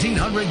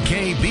 1700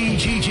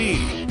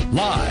 KBGG.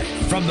 Live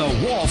from the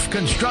Wolf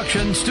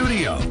Construction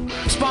Studio.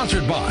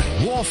 Sponsored by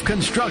Wolf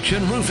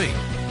Construction Roofing.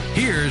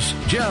 Here's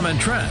Jim and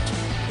Trent.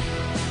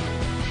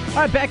 All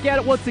right, back at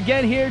it once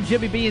again here.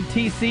 Jimmy B and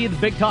TC, the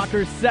Big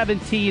Talkers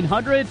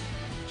 1700.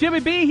 Jimmy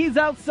B, he's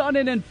out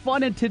sunning and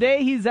funning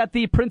today. He's at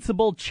the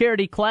Principal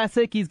Charity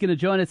Classic. He's going to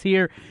join us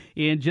here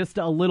in just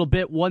a little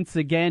bit. Once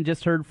again,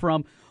 just heard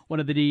from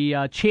one of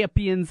the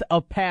champions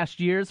of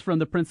past years from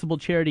the Principal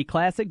Charity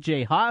Classic,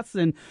 Jay Haas,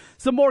 and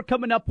some more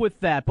coming up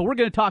with that. But we're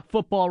going to talk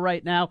football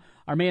right now.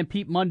 Our man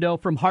Pete Mundo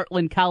from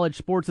Heartland College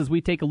Sports as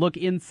we take a look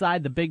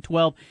inside the Big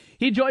 12.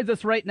 He joins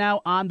us right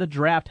now on the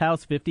Draft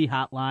House 50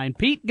 hotline.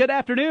 Pete, good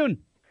afternoon.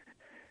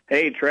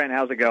 Hey, Trent,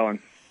 how's it going?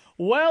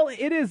 Well,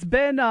 it has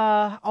been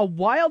a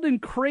wild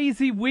and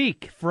crazy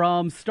week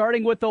from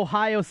starting with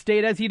Ohio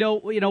State. As you know,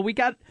 we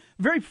got a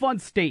very fun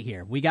state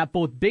here. We got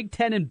both Big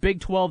 10 and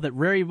Big 12 that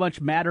very much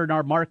matter in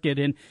our market,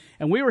 and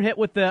we were hit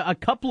with a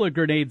couple of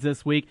grenades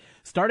this week,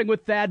 starting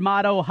with Thad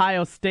Matta,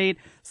 Ohio State,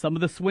 some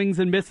of the swings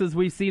and misses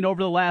we've seen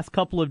over the last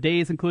couple of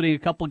days, including a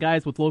couple of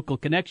guys with local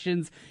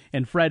connections,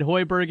 and Fred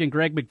Hoiberg and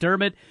Greg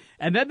McDermott,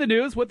 and then the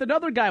news with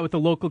another guy with a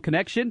local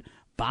connection,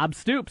 Bob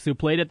Stoops, who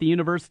played at the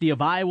University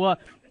of Iowa.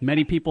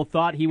 Many people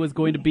thought he was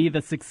going to be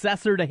the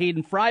successor to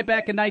Hayden Fry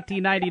back in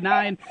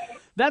 1999.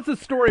 That's a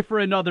story for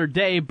another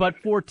day, but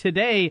for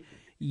today,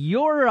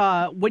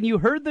 when you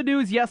heard the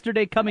news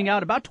yesterday coming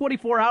out about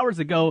 24 hours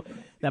ago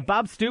that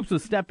Bob Stoops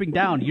was stepping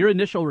down, your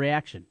initial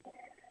reaction?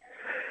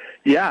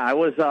 Yeah, I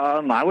was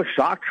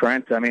shocked,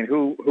 Trent. I mean,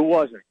 who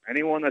wasn't?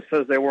 Anyone that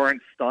says they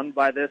weren't stunned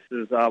by this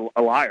is a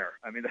liar.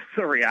 I mean, that's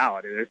the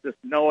reality. There's just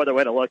no other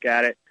way to look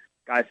at it.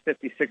 Guy's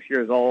 56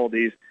 years old.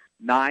 He's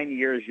 9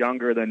 years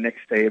younger than Nick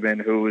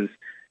Saban, whose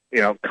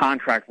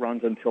contract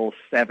runs until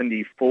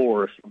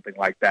 74 or something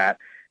like that.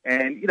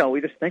 And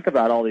we just think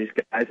about all these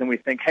guys, and we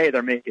think, hey,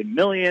 they're making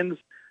millions.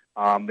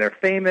 They're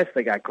famous.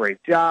 They got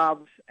great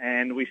jobs,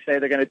 and we say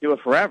they're going to do it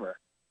forever.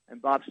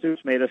 And Bob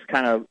Stoops made us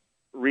kind of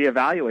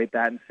reevaluate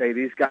that and say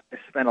these guys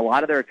spend a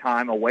lot of their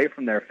time away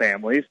from their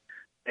families.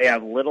 They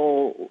have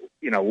little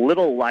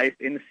life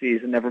in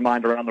season, never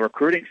mind around the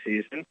recruiting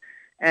season.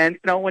 And,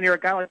 when you're a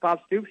guy like Bob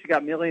Stoops, you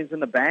got millions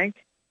in the bank.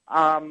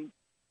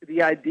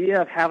 The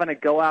idea of having to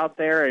go out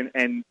there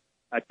and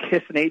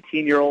kiss an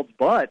 18-year-old's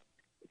butt,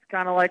 it's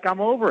kind of like I'm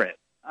over it.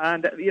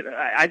 And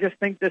I just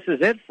think this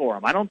is it for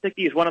him. I don't think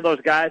he's one of those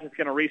guys that's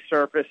going to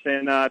resurface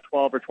in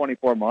 12 or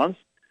 24 months.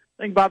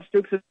 I think Bob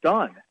Stoops is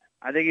done.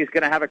 I think he's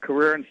going to have a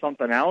career in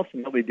something else,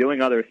 and he'll be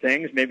doing other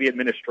things, maybe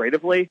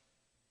administratively.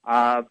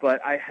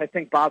 But I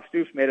think Bob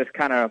Stoops made us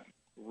kind of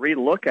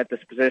relook at this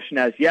position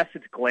as, yes,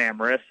 it's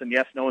glamorous, and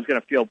yes, no one's going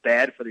to feel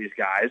bad for these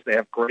guys. They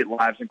have great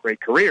lives and great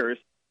careers,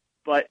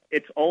 but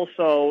it's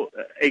also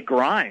a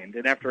grind.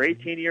 And after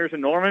 18 years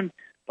in Norman,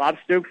 Bob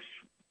Stoops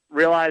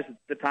realized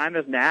the time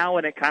is now,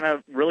 and it kind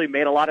of really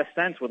made a lot of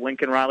sense with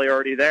Lincoln Riley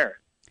already there.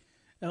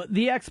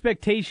 The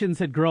expectations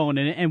had grown,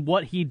 and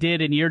what he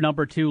did in year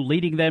number 2,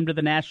 leading them to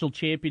the national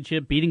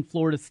championship, beating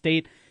Florida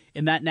State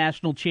in that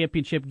national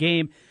championship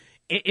game,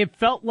 it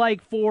felt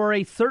like for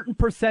a certain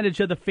percentage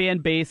of the fan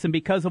base, and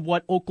because of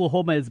what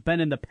Oklahoma has been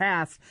in the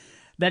past,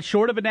 that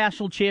short of a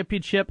national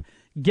championship,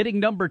 getting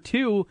number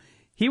 2,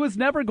 he was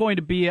never going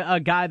to be a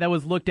guy that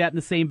was looked at in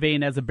the same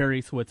vein as a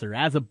Barry Switzer,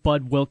 as a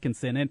Bud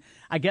Wilkinson, and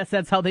I guess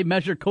that's how they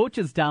measure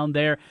coaches down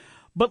there.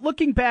 But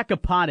looking back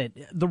upon it,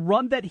 the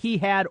run that he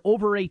had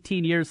over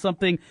 18 years,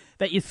 something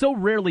that you so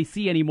rarely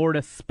see anymore,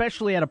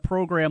 especially at a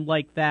program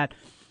like that.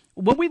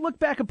 When we look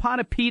back upon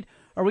it, Pete,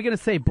 are we going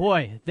to say,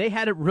 boy, they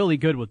had it really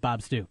good with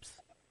Bob Stoops?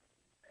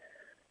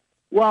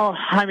 Well,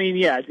 I mean,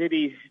 yeah, did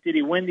he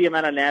win the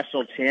amount of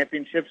national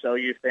championships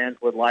OU fans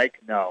would like?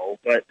 No.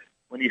 But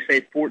when you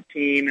say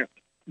 14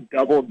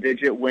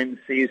 double-digit win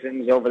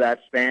seasons over that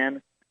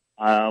span,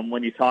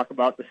 when you talk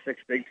about the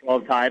 6 Big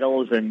 12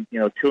 titles and,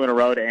 2 in a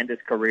row to end his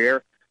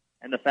career,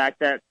 and the fact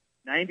that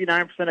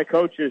 99% of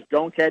coaches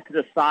don't get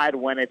to decide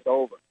when it's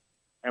over,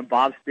 and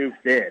Bob Stoops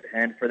did,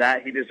 and for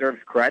that he deserves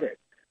credit.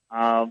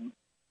 The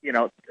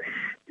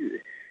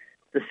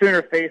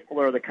Sooner faithful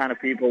are the kind of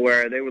people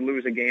where they would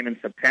lose a game in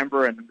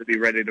September and then they'd be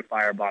ready to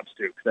fire Bob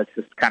Stoops. That's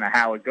just kind of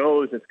how it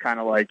goes. It's kind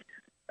of like,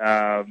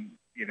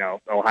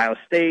 Ohio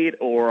State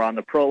or on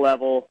the pro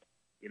level,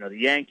 the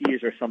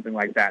Yankees or something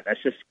like that.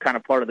 That's just kind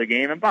of part of the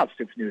game, and Bob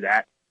Stoops knew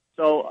that.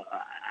 So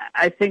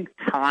I think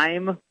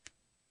time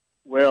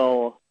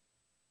will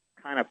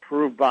kind of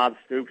prove Bob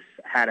Stoops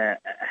had a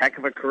heck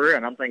of a career,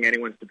 and I don't think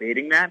anyone's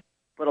debating that.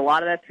 But a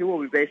lot of that, too,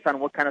 will be based on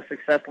what kind of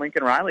success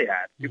Lincoln Riley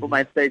had. People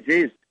might say,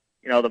 geez,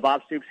 the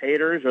Bob Stoops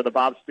haters or the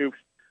Bob Stoops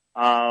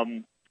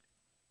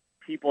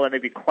people that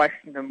maybe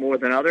question him more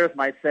than others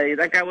might say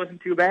that guy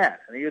wasn't too bad.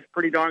 I mean, he was a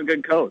pretty darn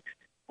good coach.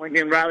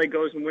 Lincoln Riley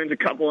goes and wins a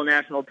couple of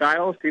national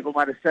titles, people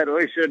might have said,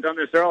 he should have done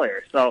this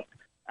earlier. So,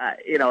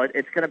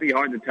 it's going to be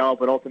hard to tell,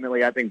 but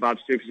ultimately I think Bob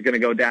Stoops is going to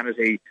go down as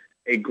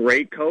a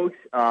great coach.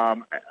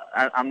 I'm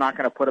not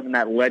going to put him in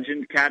that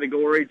legend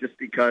category just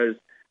because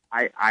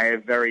I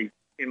have very,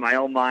 in my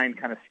own mind,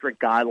 kind of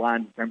strict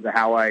guidelines in terms of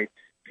how I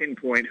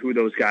pinpoint who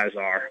those guys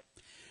are.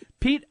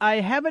 Pete, I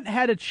haven't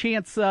had a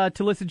chance to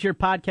listen to your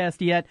podcast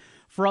yet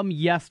from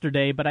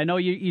yesterday, but I know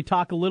you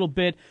talk a little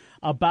bit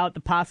about the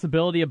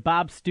possibility of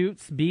Bob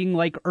Stoops being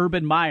like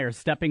Urban Meyer,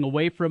 stepping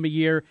away from a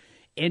year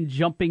and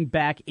jumping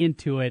back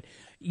into it.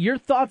 Your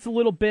thoughts a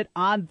little bit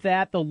on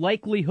that, the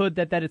likelihood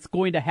that it's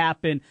going to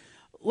happen.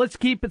 Let's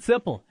keep it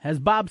simple. Has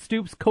Bob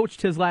Stoops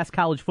coached his last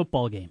college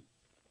football game?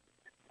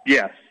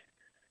 Yes.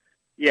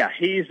 Yeah,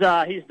 he's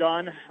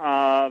done.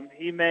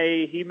 He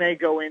may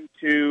go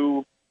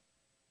into,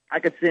 I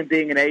could see him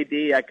being an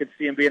AD. I could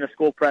see him being a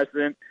school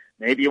president.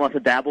 Maybe he wants to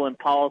dabble in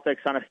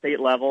politics on a state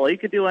level. He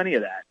could do any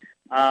of that.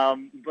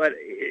 But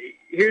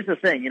here's the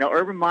thing.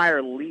 Urban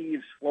Meyer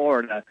leaves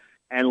Florida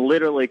and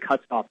literally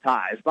cuts off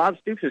ties. Bob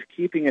Stoops is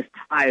keeping his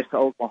ties to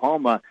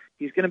Oklahoma.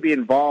 He's going to be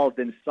involved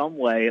in some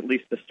way, at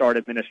least to start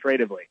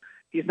administratively.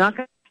 He's not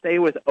going to stay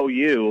with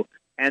OU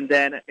and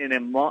then in a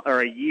month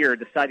or a year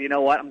decide, I'm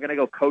going to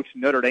go coach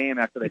Notre Dame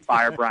after they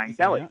fire Brian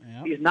Kelly.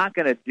 Yeah. He's not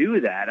going to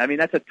do that. I mean,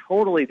 that's a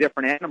totally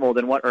different animal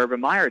than what Urban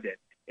Meyer did.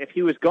 If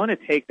he was going to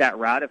take that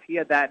route, if he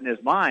had that in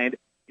his mind,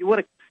 he would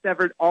have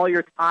severed all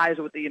your ties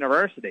with the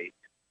university.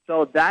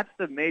 So that's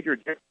the major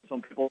difference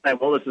when people say,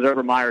 well, this is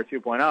Urban Meyer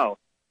 2.0.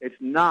 It's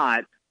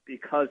not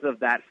because of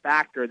that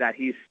factor that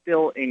he's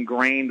still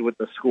ingrained with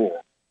the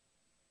school.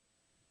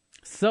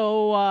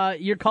 So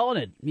you're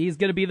calling it. He's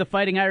going to be the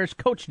Fighting Irish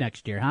coach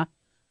next year, huh?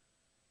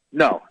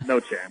 No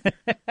chance.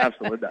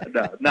 Absolutely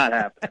not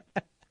happening.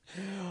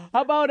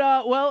 How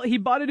about, he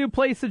bought a new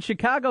place in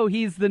Chicago.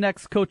 He's the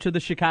next coach of the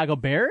Chicago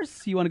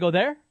Bears. You want to go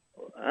there?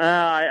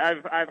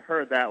 I've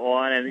heard that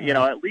one. And,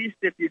 at least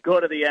if you go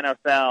to the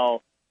NFL,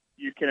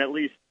 you can at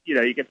least,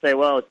 you can say,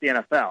 well, it's the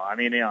NFL. I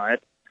mean,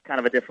 it's kind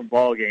of a different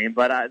ball game.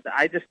 But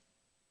I just,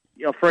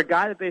 for a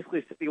guy that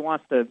basically he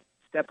wants to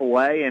step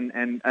away,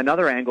 and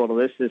another angle to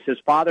this is his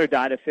father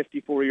died at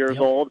 54 years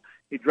old.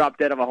 He dropped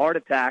dead of a heart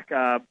attack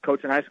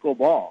coaching high school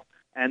ball.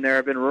 And there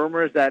have been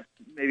rumors that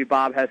maybe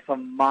Bob has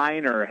some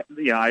minor,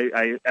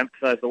 I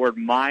emphasize the word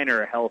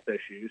minor health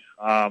issues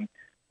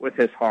with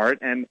his heart.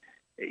 And,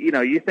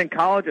 you think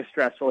college is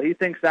stressful. He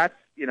thinks that's,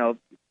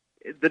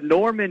 the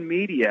Norman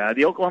media,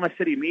 the Oklahoma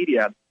City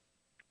media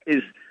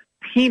is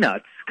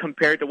peanuts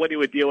compared to what he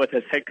would deal with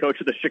as head coach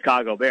of the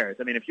Chicago Bears.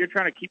 I mean, if you're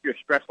trying to keep your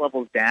stress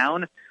levels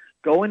down,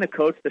 going to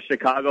coach the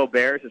Chicago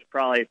Bears is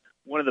probably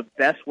one of the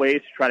best ways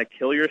to try to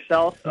kill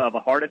yourself of a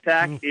heart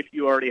attack if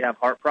you already have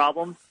heart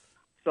problems.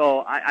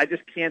 So I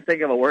just can't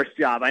think of a worse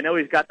job. I know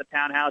he's got the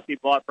townhouse he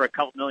bought for a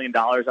couple $1 million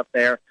up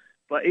there,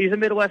 but he's a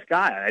Midwest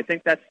guy. I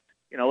think that's,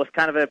 it's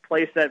kind of a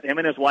place that him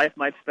and his wife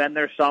might spend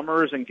their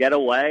summers and get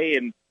away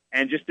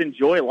and just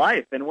enjoy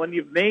life. And when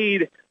you've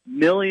made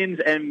millions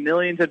and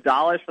millions of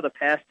dollars for the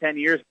past 10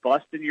 years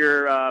busting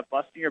your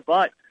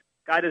butt,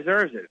 guy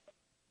deserves it.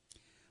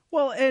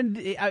 Well, and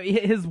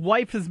his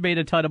wife has made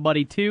a ton of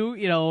money, too.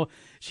 You know,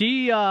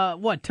 she,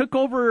 took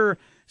over,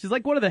 she's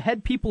like one of the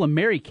head people in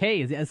Mary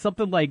Kay,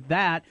 something like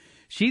that.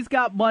 She's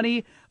got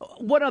money.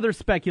 What other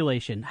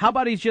speculation? How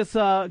about he's just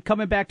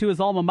coming back to his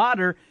alma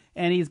mater,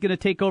 and he's going to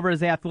take over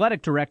as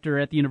athletic director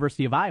at the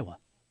University of Iowa?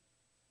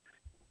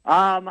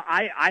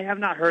 I have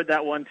not heard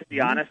that one, to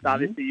be honest.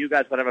 Obviously, you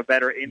guys would have a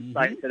better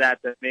insight to that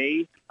than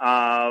me.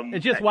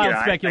 It's just wild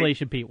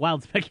speculation, Pete.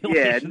 Wild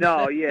speculation.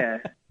 No. I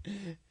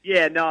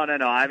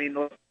mean,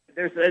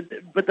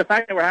 but the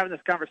fact that we're having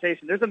this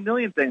conversation, there's a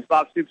million things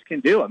Bob Stoops can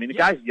do. I mean, the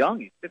guy's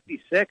young. He's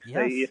 56.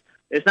 Yes.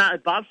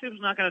 Bob Stoops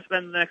is not going to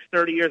spend the next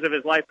 30 years of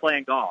his life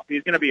playing golf.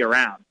 He's going to be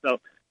around. So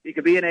he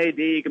could be an AD.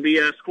 He could be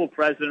a school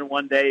president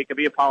one day. He could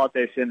be a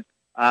politician.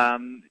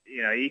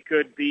 He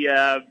could be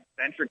a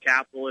venture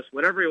capitalist.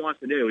 Whatever he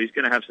wants to do, he's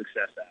going to have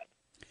success at.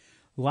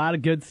 A lot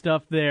of good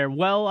stuff there.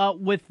 Well,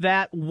 with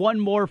that, one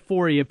more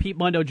for you. Pete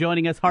Mundo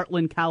joining us,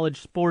 Heartland College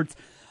Sports.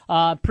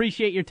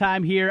 Appreciate your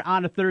time here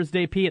on a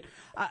Thursday, Pete.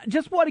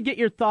 Just want to get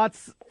your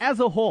thoughts as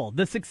a whole.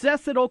 The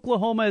success that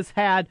Oklahoma has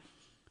had,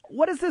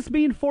 what does this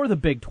mean for the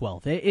Big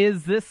 12?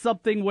 Is this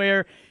something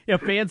where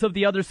fans of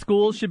the other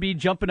schools should be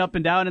jumping up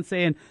and down and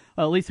saying,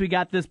 well, at least we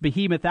got this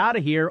behemoth out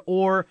of here?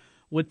 Or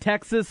with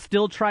Texas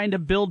still trying to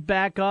build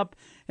back up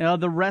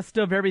the rest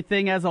of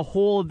everything as a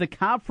whole of the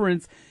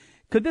conference,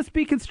 could this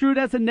be construed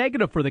as a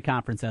negative for the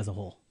conference as a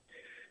whole?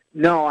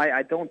 No,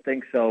 I don't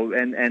think so.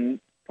 And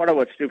part of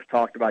what Stoops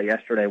talked about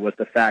yesterday was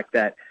the fact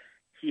that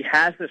he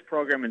has this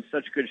program in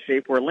such good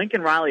shape where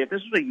Lincoln Riley, if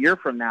this was a year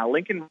from now,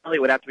 Lincoln Riley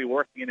would have to be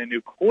working in a new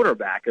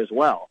quarterback as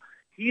well.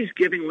 He's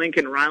giving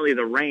Lincoln Riley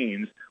the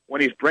reins when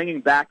he's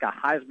bringing back a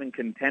Heisman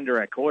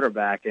contender at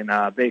quarterback in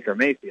Baker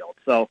Mayfield.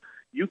 So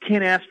you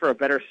can't ask for a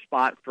better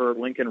spot for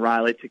Lincoln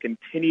Riley to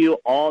continue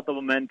all the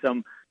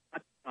momentum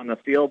not on the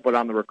field but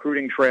on the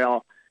recruiting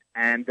trail.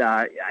 And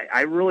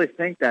I really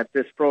think that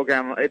this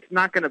program, it's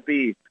not going to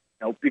be,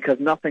 because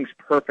nothing's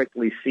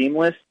perfectly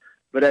seamless,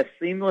 but as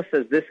seamless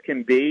as this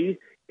can be,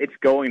 it's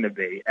going to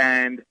be.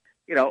 And,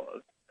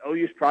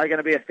 OU's probably going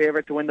to be a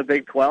favorite to win the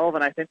Big 12,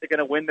 and I think they're going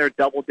to win their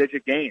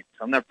double-digit games.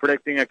 I'm not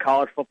predicting a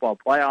college football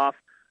playoff,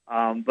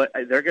 but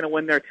they're going to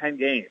win their 10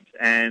 games.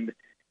 And,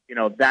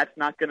 that's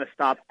not going to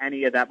stop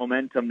any of that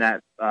momentum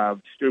that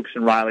Stoops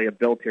and Riley have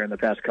built here in the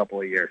past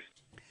couple of years.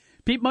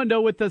 Pete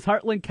Mundo with us,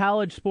 Heartland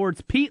College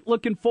Sports. Pete,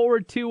 looking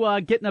forward to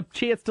getting a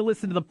chance to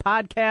listen to the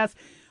podcast.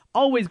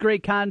 Always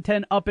great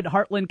content up at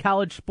Heartland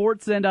College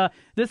Sports. And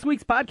this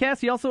week's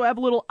podcast, you also have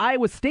a little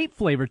Iowa State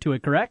flavor to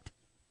it, correct?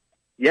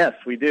 Yes,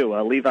 we do.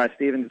 Levi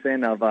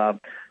Stevenson of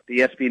the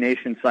SB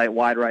Nation site,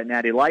 Wide Right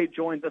Natty Light,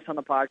 joins us on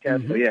the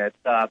podcast. So, yeah,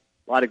 it's a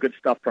lot of good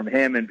stuff from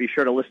him, and be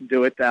sure to listen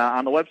to it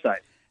on the website.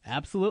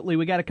 Absolutely.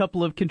 We got a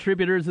couple of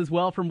contributors as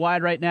well from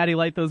Wide Right Natty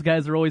Light. Those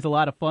guys are always a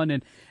lot of fun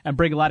and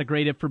bring a lot of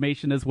great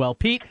information as well.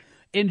 Pete,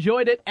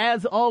 enjoyed it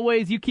as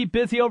always. You keep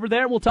busy over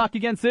there. We'll talk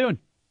again soon.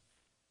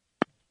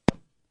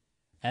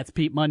 That's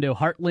Pete Mundo,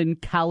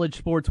 Heartland College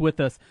Sports, with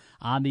us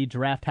on the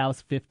Draft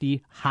House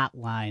 50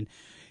 hotline.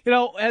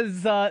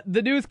 As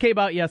the news came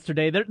out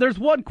yesterday, there's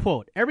one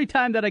quote every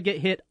time that I get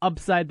hit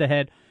upside the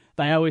head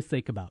that I always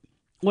think about.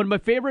 One of my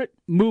favorite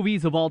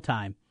movies of all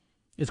time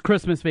is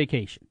Christmas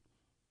Vacation.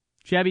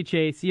 Chevy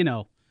Chase,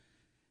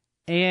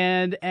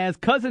 And as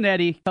Cousin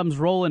Eddie comes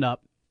rolling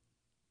up,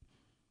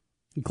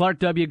 Clark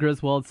W.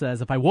 Griswold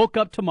says, if I woke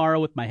up tomorrow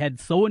with my head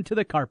so into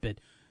the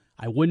carpet,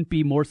 I wouldn't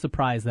be more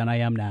surprised than I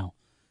am now.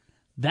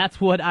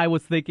 That's what I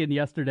was thinking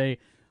yesterday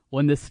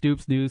when this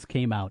Stoops news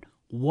came out.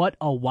 What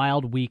a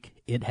wild week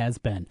it has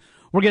been.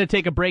 We're going to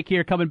take a break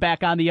here, coming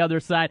back on the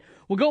other side.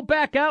 We'll go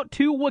back out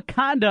to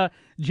Wakanda.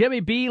 Jimmy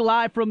B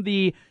live from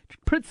the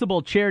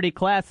Principal Charity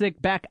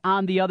Classic, back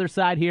on the other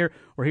side here.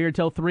 We're here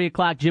until 3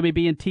 o'clock, Jimmy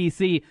B and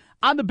TC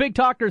on the Big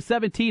Talker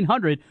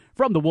 1700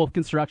 from the Wolf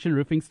Construction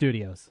Roofing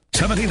Studios.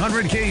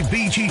 1700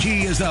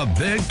 KBGG is the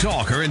Big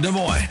Talker in Des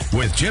Moines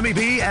with Jimmy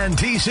B and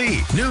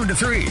TC. Noon to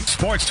 3.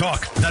 Sports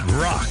talk that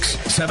rocks.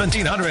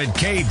 1700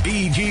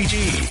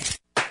 KBGG.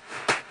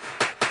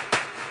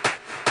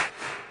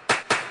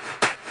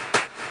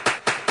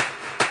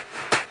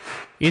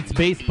 It's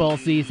baseball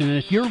season, and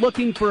if you're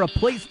looking for a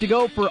place to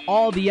go for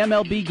all the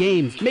MLB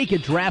games, make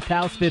it Draft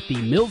House 50,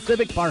 Mill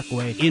Civic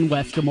Parkway in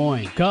West Des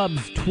Moines.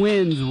 Cubs,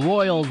 Twins,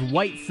 Royals,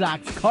 White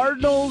Sox,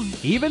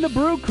 Cardinals, even the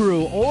Brew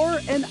Crew, or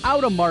an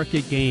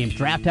out-of-market game.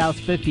 Draft House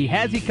 50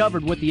 has you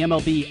covered with the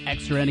MLB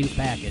Extra Innings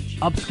Package.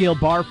 Upscale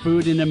bar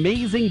food and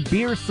amazing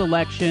beer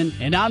selection,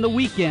 and on the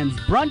weekends,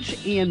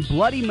 brunch and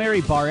Bloody Mary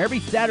bar every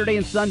Saturday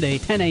and Sunday,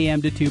 10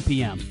 a.m. to 2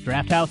 p.m.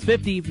 Draft House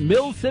 50,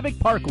 Mill Civic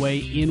Parkway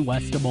in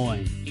West Des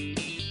Moines.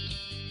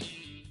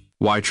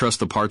 Why trust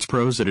the parts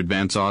pros at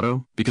Advance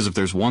Auto? Because if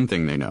there's one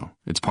thing they know,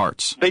 it's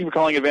parts. Thank you for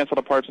calling Advance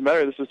Auto Parts and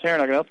Battery. This is Taryn.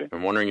 How can I help you?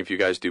 I'm wondering if you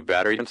guys do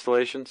battery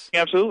installations?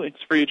 Absolutely.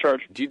 It's free of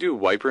charge. Do you do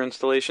wiper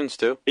installations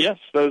too? Yes,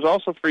 that is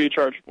also free of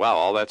charge. Wow,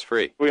 all that's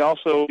free. We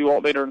also do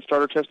alternator and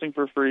starter testing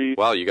for free.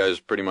 Wow, you guys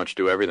pretty much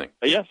do everything.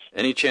 Yes.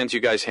 Any chance you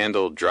guys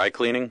handle dry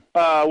cleaning?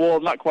 Well,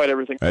 not quite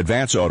everything.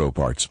 Advance Auto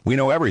Parts. We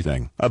know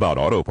everything about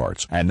auto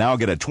parts. And now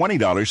get a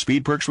 $20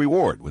 Speed Perks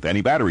reward with any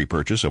battery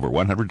purchase over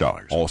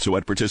 $100. Also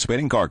at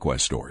participating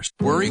CarQuest stores.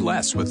 Worry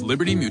less with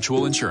Liberty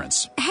Mutual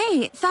Insurance.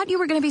 Hey, thought you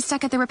were going to be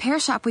stuck at the repair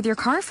shop with your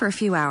car for a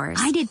few hours.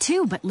 I did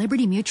too, but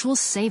Liberty Mutual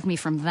saved me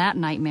from that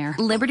nightmare.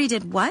 Liberty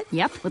did what?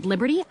 Yep, with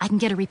Liberty, I can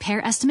get a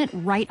repair estimate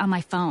right on my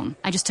phone.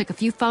 I just took a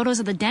few photos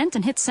of the dent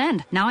and hit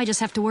send. Now I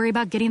just have to worry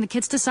about getting the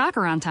kids to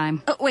soccer on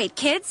time. Wait,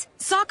 kids?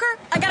 Soccer?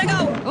 I gotta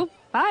go! Oh,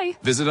 bye.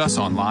 Visit us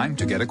online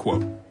to get a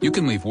quote. You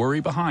can leave worry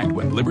behind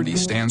when Liberty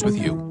stands with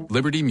you.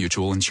 Liberty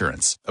Mutual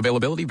Insurance.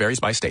 Availability varies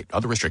by state.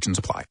 Other restrictions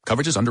apply.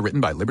 Coverage is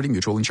underwritten by Liberty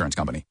Mutual Insurance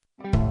Company.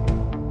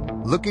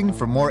 Looking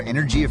for more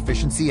energy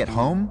efficiency at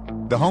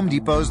home? The Home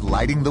Depot's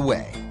lighting the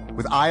way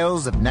with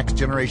aisles of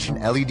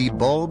next-generation LED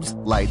bulbs,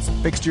 lights,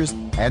 fixtures,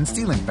 and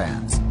ceiling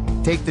fans.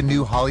 Take the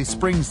new Holly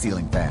Spring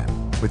ceiling fan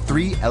with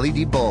 3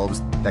 LED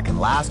bulbs that can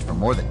last for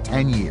more than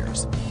 10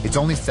 years. It's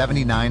only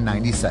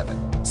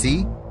 $79.97.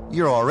 See?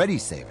 You're already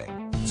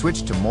saving.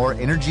 Switch to more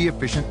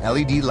energy-efficient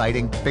LED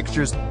lighting,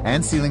 fixtures,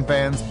 and ceiling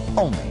fans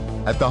only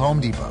at the Home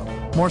Depot.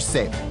 More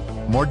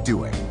saving, more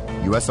doing.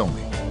 U.S.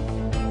 only.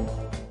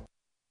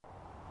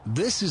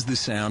 This is the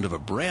sound of a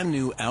brand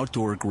new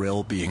outdoor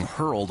grill being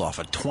hurled off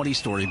a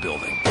 20-story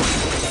building.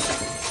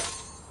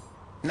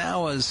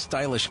 Now a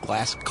stylish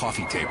glass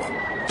coffee table.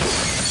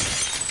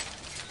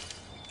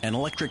 An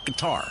electric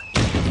guitar.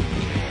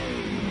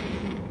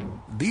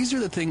 These are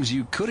the things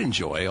you could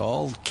enjoy,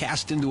 all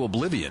cast into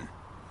oblivion.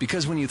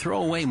 Because when you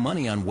throw away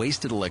money on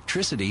wasted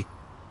electricity,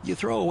 you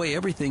throw away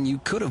everything you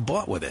could have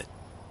bought with it.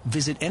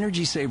 Visit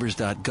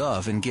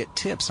EnergySavers.gov and get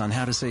tips on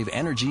how to save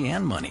energy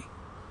and money.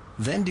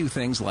 Then do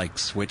things like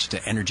switch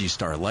to Energy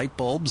Star light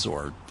bulbs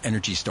or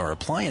Energy Star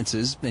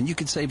appliances, and you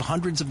could save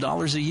hundreds of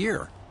dollars a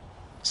year.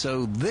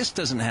 So this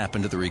doesn't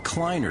happen to the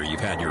recliner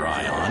you've had your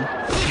eye on,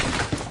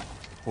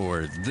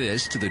 or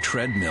this to the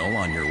treadmill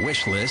on your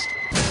wish list,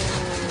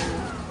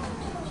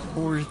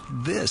 or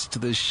this to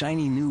the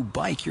shiny new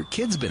bike your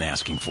kid's been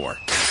asking for.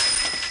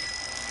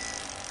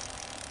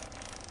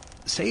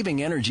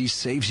 Saving energy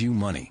saves you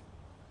money.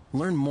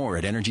 Learn more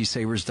at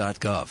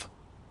EnergySavers.gov.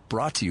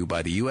 Brought to you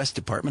by the U.S.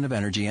 Department of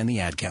Energy and the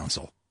Ad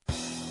Council.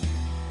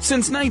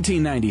 Since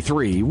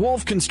 1993,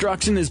 Wolf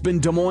Construction has been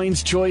Des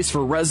Moines' choice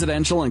for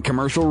residential and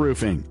commercial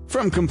roofing.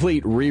 From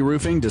complete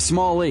re-roofing to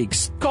small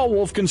leaks, call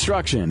Wolf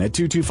Construction at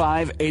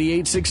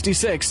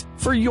 225-8866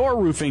 for your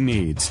roofing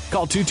needs.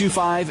 Call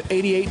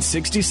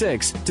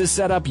 225-8866 to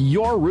set up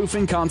your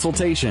roofing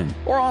consultation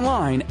or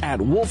online at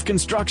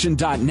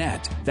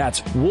wolfconstruction.net. That's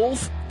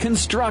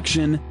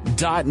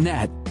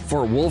wolfconstruction.net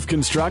for Wolf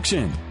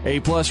Construction.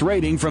 A+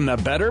 rating from the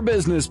Better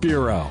Business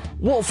Bureau.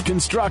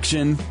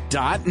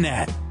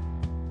 wolfconstruction.net.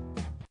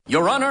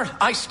 Your Honor,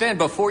 I stand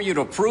before you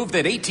to prove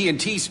that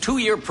AT&T's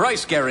 2-year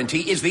price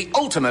guarantee is the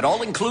ultimate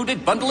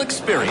all-included bundle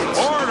experience.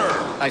 Order!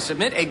 I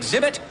submit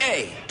Exhibit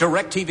A,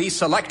 DirecTV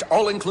Select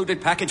all-included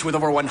package with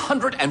over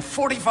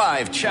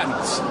 145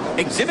 channels.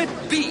 Exhibit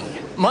B,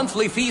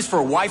 monthly fees for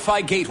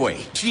Wi-Fi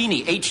gateway,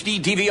 Genie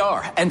HD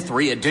DVR, and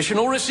 3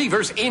 additional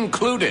receivers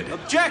included.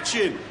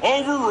 Objection!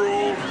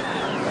 Overruled.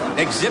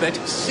 Exhibit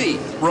C,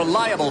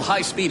 reliable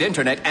high-speed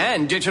internet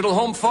and digital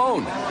home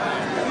phone.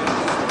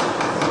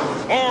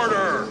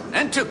 Order!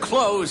 And to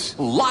close,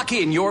 lock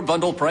in your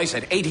bundle price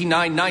at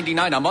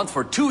 $89.99 a month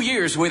for 2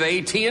 years with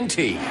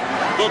AT&T.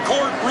 The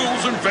court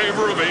rules in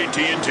favor of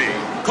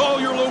AT&T.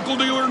 Call your local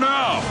dealer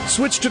now.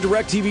 Switch to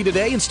DirecTV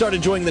today and start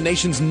enjoying the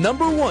nation's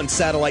 #1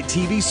 satellite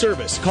TV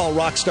service. Call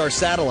Rockstar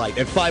Satellite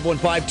at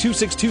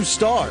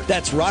 515-262-STAR.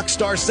 That's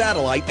Rockstar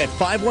Satellite at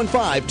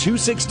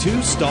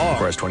 515-262-STAR.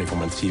 Requires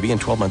 24-month TV and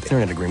 12-month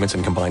internet agreements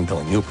and combined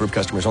billing. New approved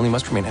customers only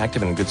must remain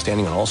active and in good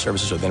standing on all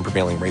services or then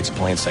prevailing rates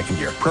apply in second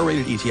year.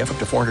 Prorated ETF up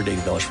to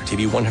 $480 for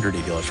TV,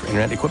 $180 for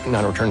internet, equipment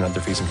non-return, and other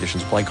fees and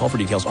conditions apply. Call for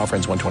details. Offer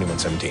ends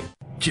 1/21/17.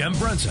 Jim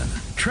Brunson,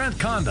 Trent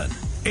Condon.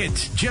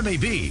 It's Jimmy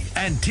B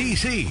and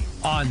TC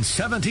on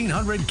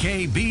 1700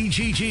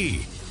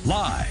 KBGG.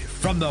 Live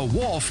from the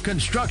Wolf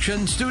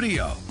Construction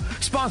Studio.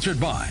 Sponsored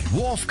by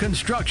Wolf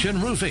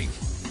Construction Roofing.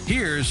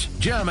 Here's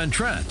Jim and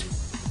Trent.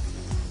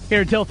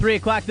 Here until 3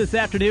 o'clock this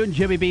afternoon,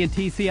 Jimmy B and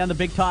TC on the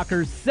Big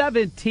Talker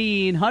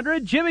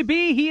 1700. Jimmy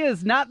B, he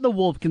is not in the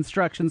Wolf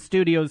Construction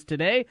Studios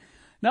today.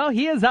 No,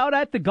 he is out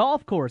at the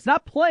golf course,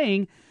 not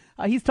playing.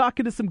 He's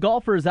talking to some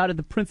golfers out at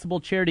the Principal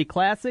Charity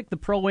Classic. The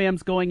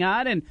Pro-Am's going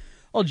on. And,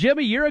 well, Jim,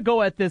 a year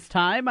ago at this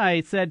time, I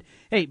said,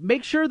 hey,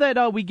 make sure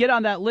that we get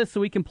on that list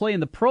so we can play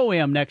in the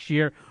Pro-Am next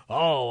year.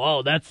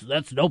 Oh, that's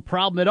no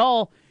problem at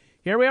all.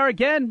 Here we are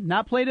again,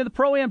 not playing in the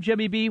Pro-Am,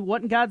 Jimmy B.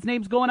 What in God's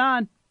name's going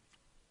on?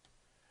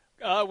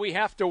 we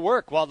have to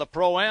work while the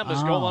Pro-Am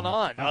is going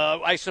on.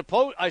 I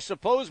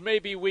suppose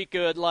maybe we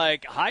could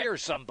hire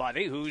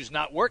somebody who's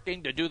not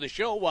working to do the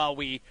show while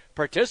we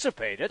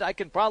participated. I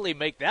can probably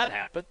make that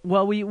happen.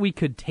 Well, we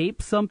could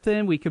tape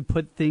something. We could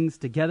put things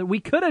together. We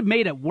could have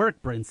made it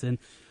work, Brinson.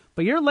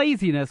 But your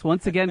laziness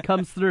once again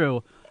comes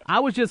through. I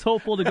was just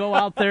hopeful to go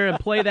out there and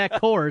play that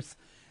course,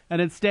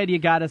 and instead you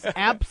got us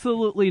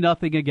absolutely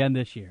nothing again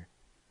this year.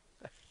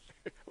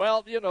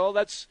 Well,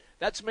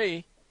 that's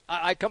me.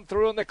 I come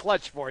through in the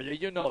clutch for you.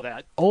 You know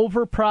that.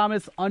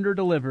 Overpromise,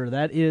 underdeliver.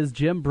 That is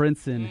Jim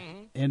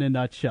Brinson in a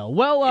nutshell.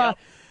 Well,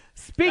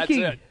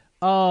 speaking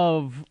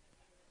of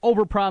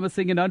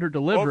overpromising and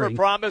underdelivering.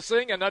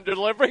 Overpromising and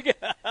underdelivering.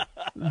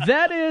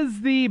 That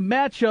is the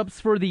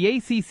matchups for the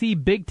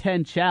ACC Big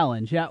Ten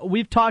Challenge. Yeah,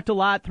 we've talked a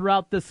lot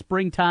throughout the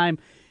springtime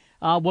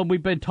when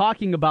we've been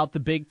talking about the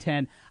Big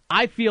Ten.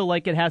 I feel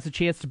like it has a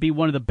chance to be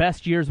one of the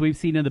best years we've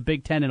seen in the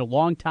Big Ten in a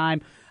long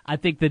time. I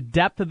think the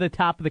depth of the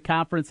top of the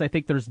conference, I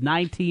think there's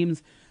 9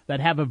 teams that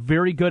have a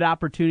very good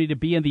opportunity to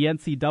be in the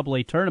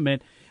NCAA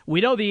tournament.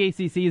 We know the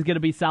ACC is going to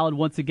be solid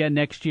once again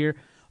next year.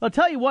 I'll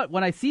tell you what,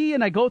 when I see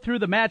and I go through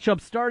the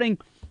matchups, starting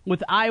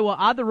with Iowa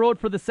on the road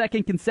for the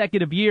second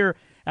consecutive year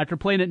after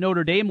playing at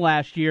Notre Dame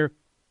last year,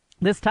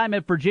 this time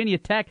at Virginia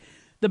Tech,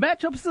 the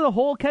matchups as a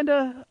whole kind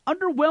of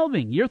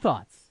underwhelming. Your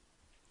thoughts?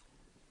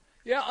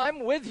 Yeah,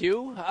 I'm with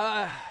you.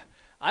 I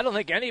don't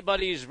think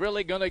anybody's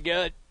really going to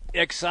get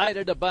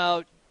excited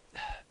about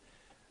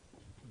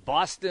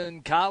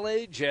Boston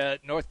College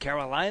at North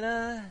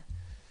Carolina,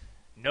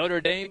 Notre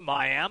Dame,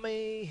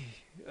 Miami,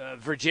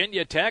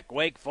 Virginia Tech,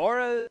 Wake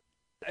Forest.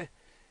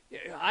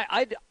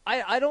 I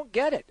don't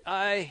get it.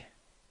 I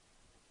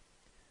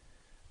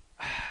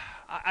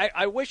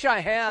wish I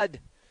had.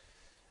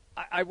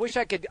 I wish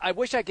I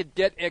could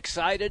get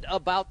excited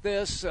about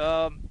this.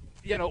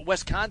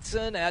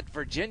 Wisconsin at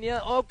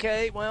Virginia.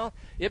 Okay, well,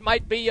 it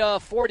might be a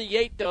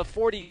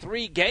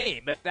 48-43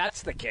 game if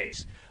that's the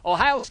case.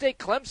 Ohio State,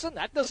 Clemson.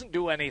 That doesn't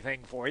do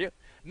anything for you.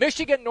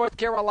 Michigan, North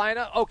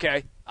Carolina.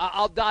 Okay,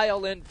 I'll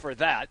dial in for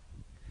that.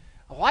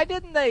 Why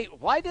didn't they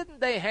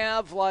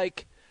have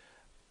like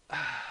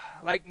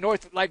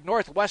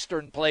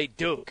Northwestern play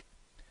Duke?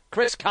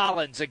 Chris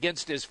Collins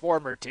against his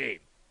former team.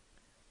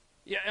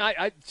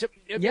 Yeah,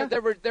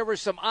 there were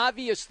some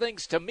obvious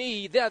things to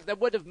me that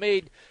would have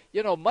made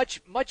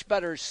much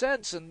better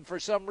sense, and for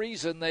some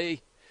reason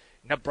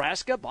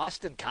Nebraska,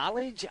 Boston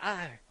College,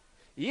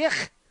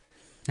 yuck.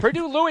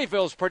 Purdue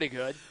Louisville's pretty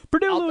good.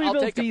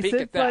 Louisville's take a decent,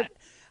 peek at that.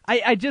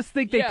 but I just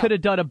think they could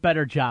have done a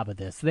better job of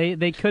this.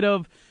 They could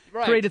have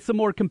created some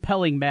more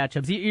compelling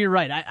matchups. You're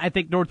right. I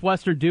think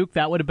Northwestern Duke,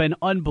 that would have been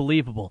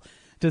unbelievable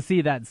to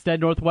see that. Instead,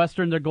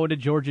 Northwestern, they're going to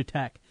Georgia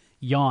Tech.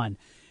 Yawn.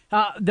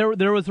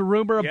 There was a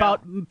rumor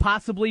about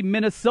possibly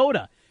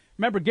Minnesota.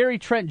 Remember, Gary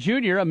Trent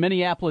Jr., a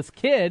Minneapolis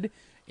kid,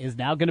 is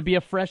now going to be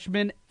a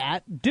freshman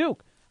at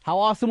Duke. How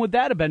awesome would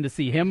that have been to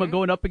see him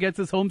going up against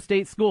his home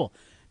state school?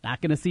 Not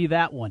going to see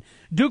that one.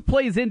 Duke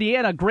plays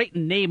Indiana, great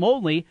in name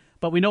only,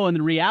 but we know in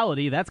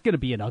reality that's going to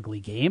be an ugly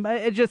game.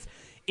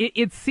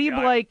 It seemed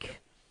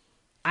like,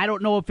 I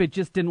don't know if it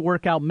just didn't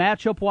work out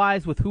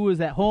matchup-wise with who was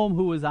at home,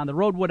 who was on the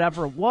road,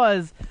 whatever it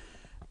was.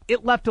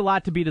 It left a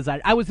lot to be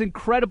desired. I was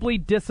incredibly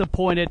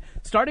disappointed,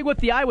 starting with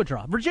the Iowa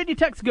draw. Virginia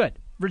Tech's good.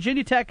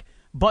 Virginia Tech,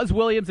 Buzz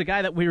Williams, a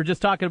guy that we were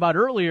just talking about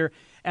earlier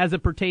as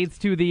it pertains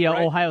to the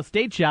Ohio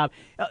State job.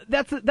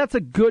 That's a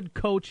good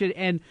coach,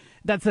 and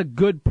that's a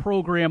good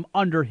program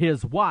under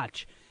his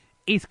watch.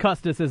 Ace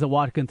Custis isn't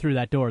walking through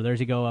that door. There's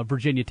you go, a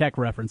Virginia Tech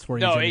reference for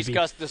you. No, JB. Ace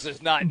Custis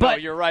is not. No,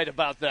 you're right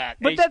about that.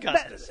 But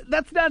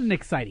that's not an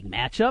exciting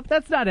matchup.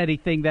 That's not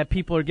anything that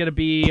people are going to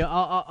be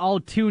all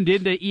tuned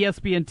into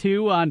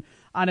ESPN2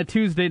 on a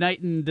Tuesday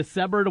night in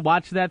December to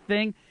watch that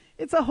thing.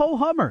 It's a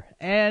ho-hummer.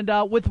 And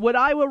with what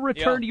Iowa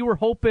returned, you were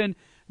hoping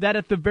that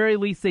at the very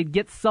least they'd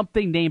get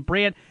something named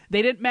brand.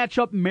 They didn't match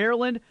up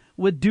Maryland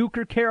with Duke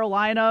or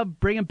Carolina,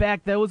 bringing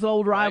back those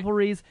old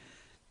rivalries.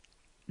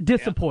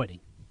 Disappointing.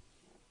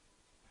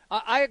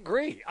 I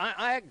agree.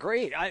 I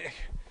agree.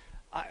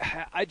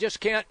 I just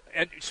can't.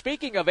 And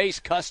speaking of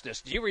Ace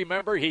Custis, do you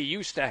remember he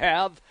used to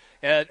have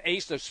an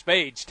Ace of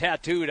Spades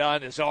tattooed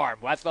on his arm?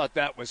 I thought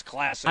that was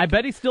classic. I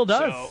bet he still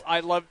does. So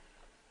I love.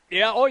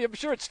 Yeah, I'm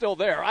sure it's still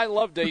there. I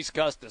loved Ace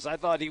Custis. I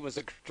thought he was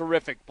a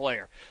terrific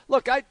player.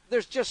 Look,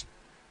 there's just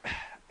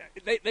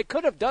they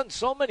could have done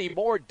so many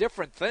more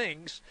different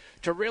things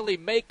to really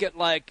make it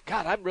like,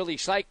 God, I'm really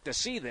psyched to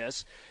see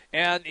this.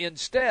 And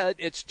instead,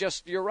 it's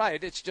just, you're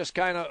right, it's just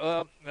kind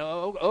of,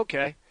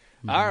 okay,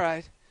 all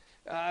right.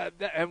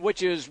 And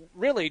which is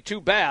really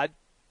too bad,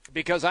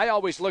 because I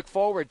always look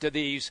forward to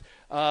these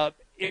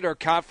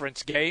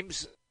interconference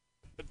games,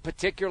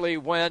 particularly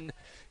when,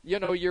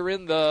 you're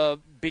in the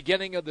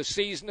beginning of the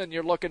season and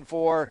you're looking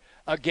for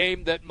a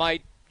game that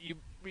might,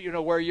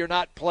 where you're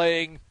not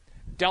playing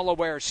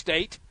Delaware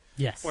State.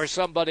 Yes. Or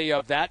somebody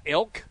of that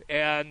ilk,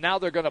 and now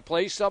they're going to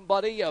play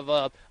somebody of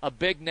a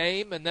big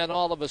name, and then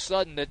all of a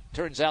sudden it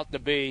turns out to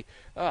be,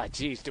 oh,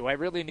 geez, do I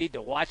really need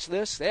to watch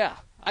this? Yeah,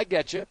 I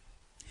get you.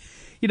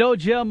 You know,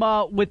 Jim,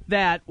 with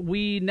that,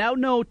 we now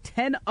know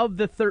 10 of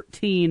the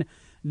 13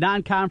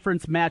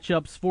 non-conference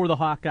matchups for the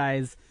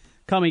Hawkeyes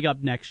coming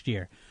up next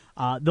year.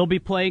 They'll be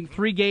playing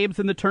 3 games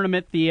in the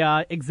tournament,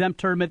 the exempt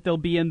tournament they'll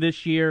be in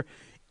this year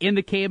in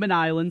the Cayman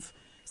Islands.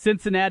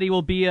 Cincinnati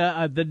will be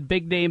the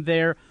big name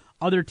there.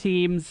 Other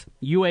teams,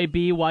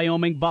 UAB,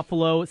 Wyoming,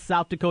 Buffalo,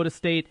 South Dakota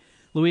State,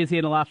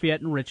 Louisiana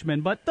Lafayette, and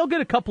Richmond. But they'll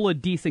get a couple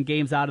of decent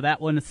games out of that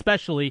one,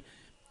 especially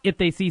if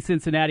they see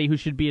Cincinnati, who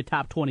should be a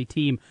top 20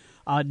 team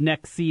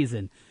next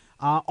season.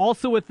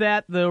 Also with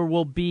that, there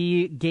will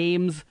be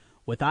games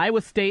with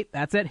Iowa State.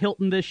 That's at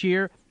Hilton this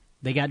year.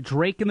 They got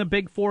Drake in the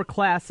Big Four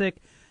Classic.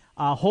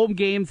 Home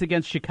games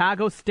against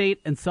Chicago State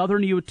and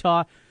Southern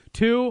Utah.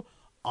 2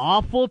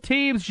 awful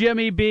teams,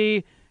 Jimmy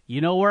B. You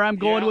know where I'm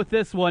going with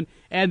this one.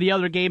 And the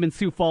other game in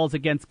Sioux Falls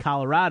against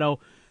Colorado.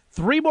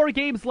 3 more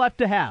games left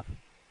to have.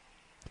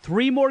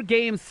 3 more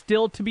games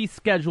still to be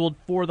scheduled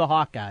for the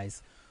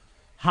Hawkeyes.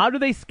 How do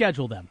they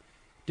schedule them?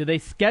 Do they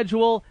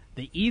schedule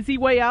the easy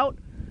way out?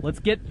 Let's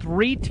get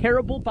 3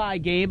 terrible bye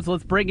games.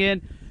 Let's bring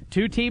in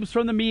 2 teams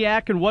from the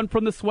MEAC and 1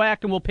 from the SWAC,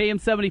 and we'll pay them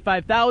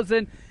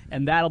 $75,000,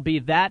 and that'll be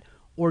that.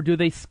 Or do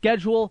they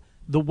schedule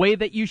the way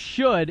that you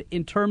should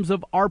in terms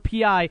of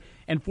RPI,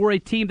 and for a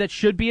team that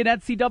should be an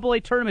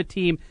NCAA tournament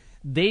team,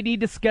 they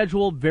need to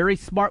schedule very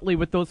smartly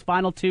with those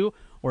final 2,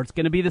 or it's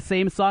going to be the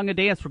same song and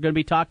dance. We're going to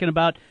be talking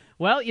about,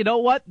 well, you know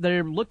what?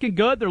 They're looking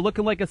good. They're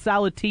looking like a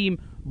solid team,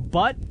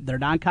 but their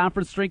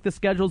non-conference strength of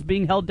schedule is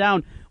being held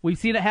down. We've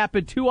seen it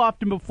happen too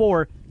often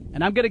before,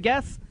 and I'm going to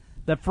guess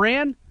that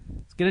Fran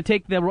is going to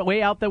take the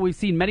way out that we've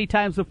seen many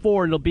times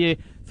before, and it'll be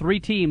 3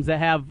 teams that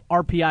have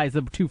RPIs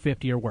of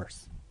 250 or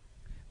worse.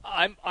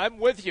 I'm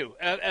with you,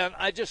 and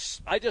I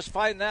just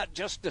find that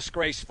just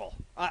disgraceful.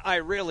 I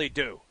really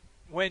do.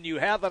 When you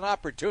have an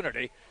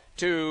opportunity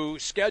to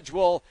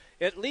schedule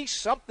at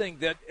least something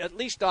that, at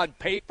least on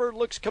paper,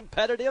 looks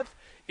competitive,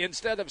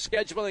 instead of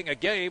scheduling a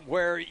game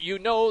where you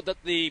know that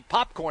the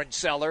popcorn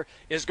seller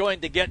is going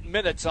to get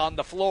minutes on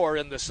the floor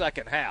in the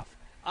second half.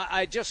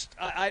 I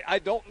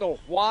don't know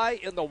why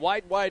in the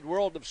wide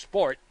world of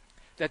sport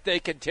that they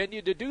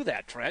continue to do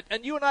that, Trent.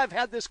 And you and I have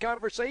had this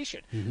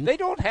conversation. Mm-hmm. They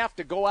don't have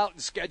to go out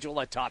and schedule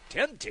a top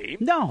 10 team.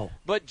 No.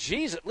 But,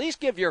 geez, at least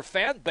give your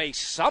fan base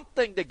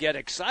something to get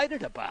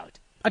excited about.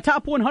 A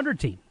top 100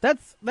 team.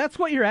 That's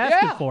what you're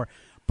asking for.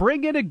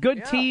 Bring in a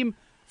good team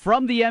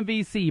from the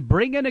MVC.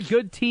 Bring in a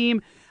good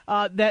team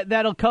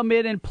that'll come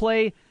in and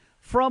play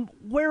from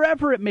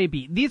wherever it may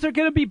be. These are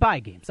going to be bye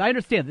games. I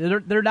understand.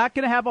 They're not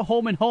going to have a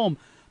home and home.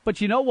 But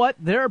you know what?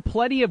 There are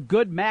plenty of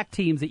good MAC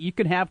teams that you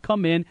can have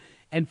come in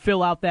and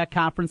fill out that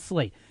conference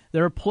slate.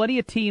 There are plenty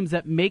of teams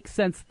that make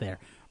sense there.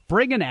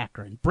 Bring in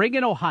Akron. Bring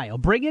in Ohio.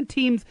 Bring in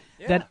teams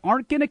that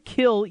aren't going to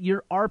kill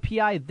your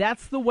RPI.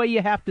 That's the way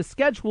you have to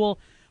schedule.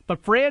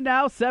 But Fran,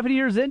 now, 7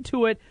 years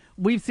into it,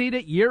 we've seen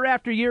it year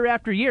after year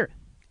after year.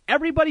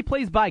 Everybody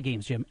plays bye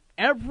games, Jim.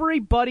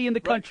 Everybody in the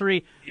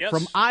country,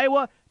 from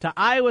Iowa to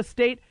Iowa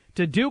State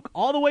to Duke,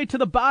 all the way to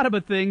the bottom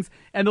of things,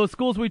 and those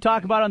schools we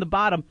talk about on the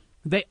bottom,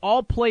 they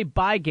all play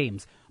bye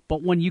games.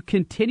 But when you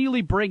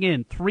continually bring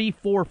in 3,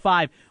 4,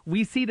 5,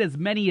 we see it as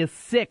many as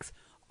 6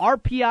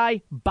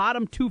 RPI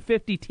bottom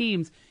 250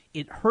 teams.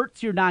 It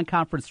hurts your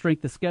non-conference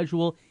strength of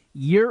schedule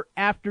year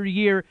after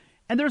year,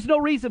 and there's no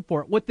reason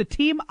for it. With the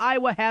team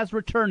Iowa has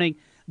returning,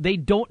 they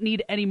don't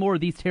need any more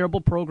of these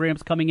terrible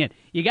programs coming in.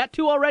 You got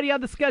 2 already on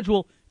the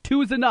schedule.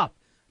 2 is enough.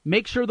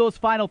 Make sure those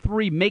final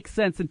 3 make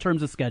sense in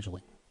terms of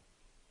scheduling.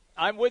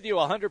 I'm with you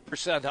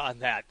 100% on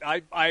that.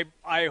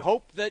 I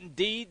hope that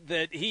indeed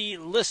that he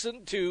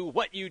listened to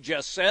what you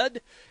just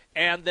said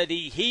and that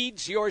he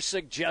heeds your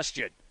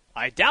suggestion.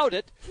 I doubt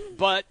it,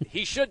 but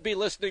he should be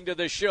listening to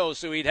this show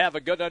so he'd have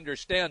a good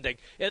understanding,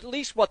 at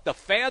least what the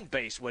fan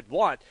base would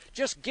want.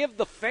 Just give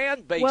the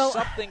fan base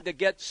something to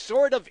get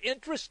sort of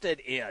interested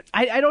in.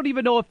 I don't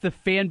even know if the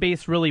fan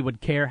base really would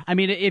care. I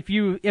mean, if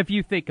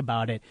you think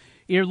about it,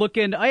 you're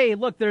looking, hey,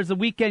 look, there's a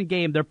weekend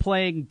game. They're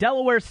playing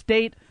Delaware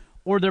State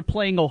or they're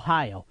playing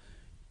Ohio.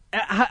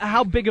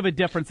 How big of a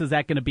difference is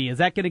that going to be? Is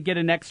that going to get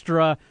an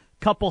extra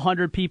couple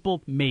hundred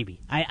people? Maybe.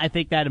 I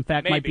think that, in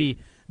fact, might be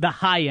the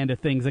high end of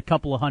things, a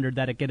couple of hundred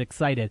that get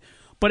excited.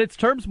 But it's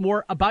terms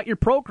more about your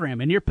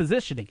program and your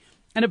positioning.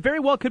 And it very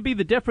well could be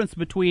the difference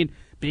between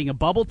being a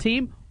bubble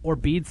team or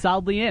being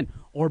solidly in,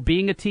 or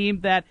being a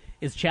team that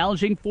is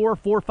challenging for a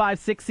 4, 5,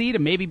 6 seed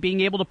and maybe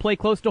being able to play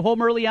close to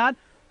home early on,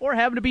 or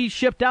having to be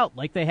shipped out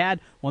like they had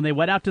when they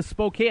went out to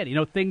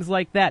Spokane, things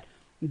like that.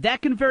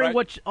 That can very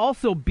much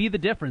also be the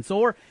difference.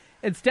 Or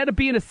instead of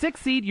being a 6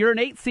 seed, you're an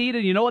 8 seed,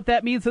 and you know what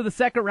that means in the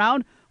second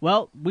round?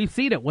 Well, we've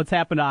seen it. What's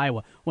happened to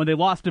Iowa when they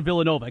lost to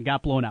Villanova and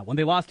got blown out, when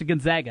they lost to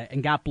Gonzaga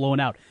and got blown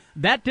out.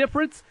 That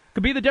difference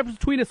could be the difference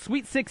between a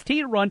Sweet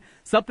 16 run,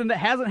 something that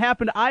hasn't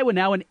happened to Iowa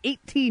now in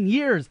 18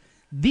 years.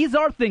 These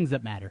are things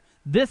that matter.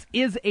 This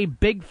is a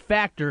big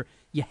factor.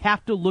 You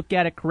have to look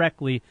at it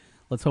correctly.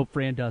 Let's hope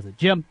Fran does it.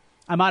 Jim,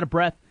 I'm out of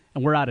breath.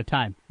 And we're out of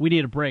time. We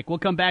need a break. We'll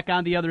come back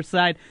on the other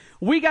side.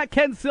 We got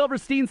Ken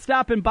Silverstein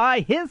stopping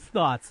by, his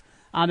thoughts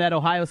on that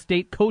Ohio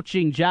State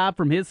coaching job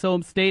from his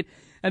home state.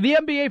 And the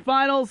NBA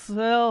Finals,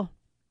 well,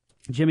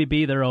 Jimmy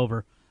B, they're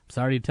over.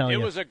 Sorry to tell you.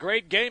 It was a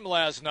great game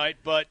last night,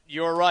 but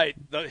you're right.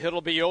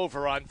 It'll be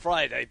over on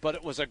Friday, but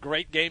it was a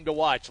great game to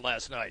watch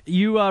last night.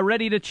 You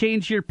ready to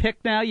change your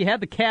pick now? You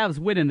had the Cavs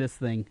winning this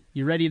thing.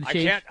 You ready to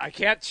change? I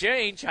can't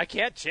change.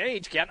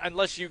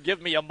 Unless you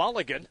give me a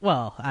mulligan.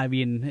 Well, I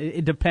mean,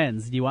 it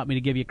depends. Do you want me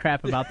to give you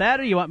crap about that,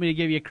 or you want me to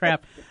give you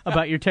crap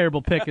about your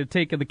terrible pick of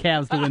taking the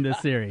Cavs to win this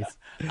series?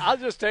 I'll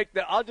just take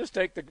the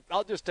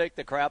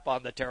crap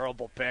on the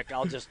terrible pick.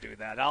 I'll just do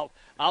that.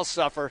 I'll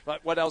suffer.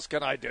 But what else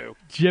can I do?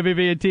 Jimmy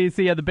B and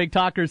TC on the Big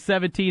Talkers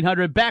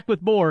 1700. Back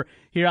with more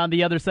here on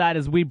the other side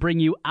as we bring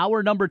you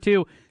hour number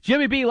 2.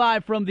 Jimmy B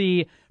live from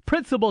the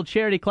Principal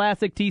Charity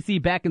Classic.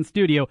 TC back in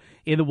studio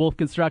in the Wolf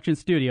Construction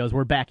Studios.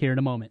 We're back here in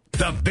a moment.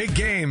 The big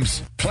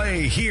games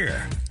play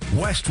here.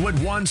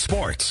 Westwood One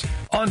Sports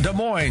on Des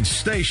Moines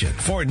Station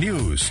for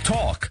news,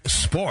 talk,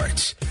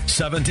 sports.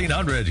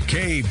 1700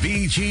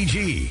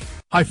 KBGG.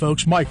 Hi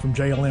folks, Mike from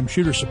JLM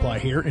Shooter Supply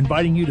here,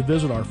 inviting you to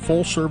visit our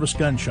full-service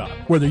gun shop.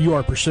 Whether you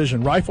are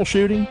precision rifle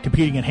shooting,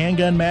 competing in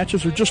handgun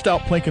matches, or just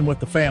out plinking with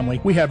the family,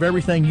 we have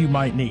everything you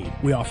might need.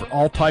 We offer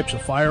all types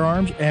of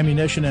firearms,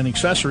 ammunition, and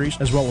accessories,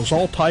 as well as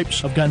all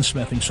types of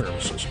gunsmithing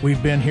services.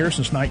 We've been here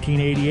since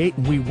 1988,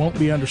 and we won't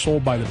be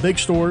undersold by the big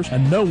stores,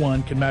 and no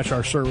one can match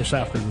our service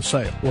after the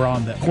sale. We're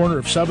on the corner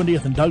of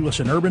 70th and Douglas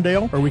in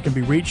Urbandale, or we can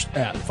be reached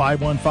at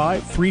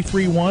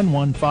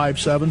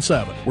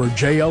 515-331-1577. We're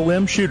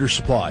JLM Shooter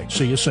Supply.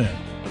 See you soon.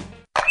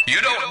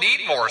 You don't need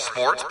more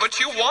sports, but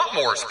you want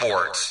more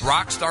sports.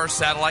 Rockstar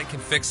Satellite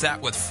can fix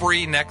that with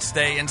free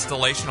next-day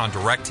installation on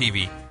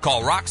DirecTV.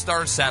 Call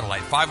Rockstar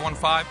Satellite,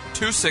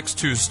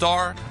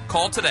 515-262-STAR.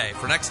 Call today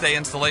for next-day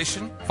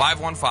installation,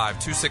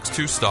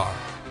 515-262-STAR.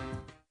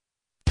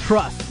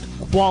 Trust,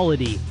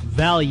 quality,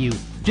 value.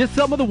 Just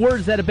some of the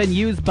words that have been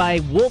used by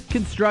Wolf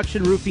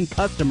Construction Roofing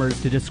customers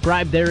to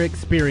describe their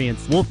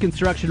experience. Wolf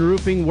Construction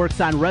Roofing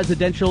works on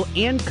residential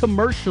and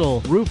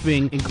commercial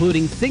roofing,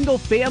 including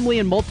single-family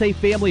and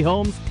multi-family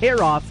homes,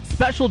 tear-offs,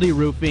 specialty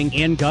roofing,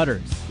 and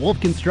gutters.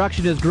 Wolf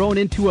Construction has grown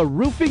into a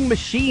roofing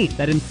machine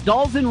that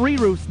installs and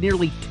re-roofs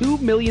nearly 2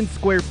 million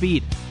square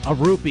feet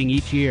of roofing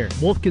each year.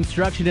 Wolf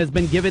Construction has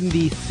been given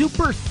the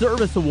Super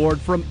Service Award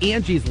from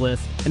Angie's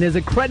List and is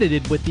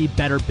accredited with the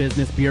Better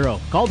Business Bureau.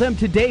 Call them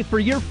today for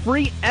your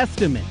free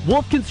estimate.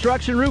 Wolf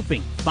Construction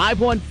Roofing,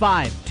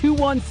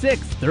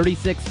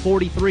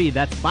 515-216-3643.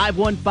 That's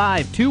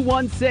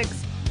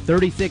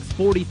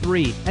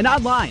 515-216-3643. And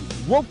online,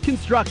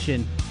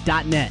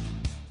 wolfconstruction.net.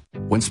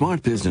 When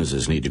smart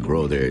businesses need to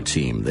grow their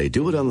team, they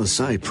do it on the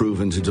site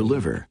proven to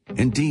deliver,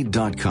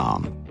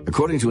 Indeed.com.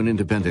 According to an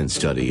independent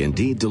study,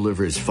 Indeed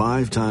delivers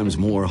 5 times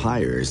more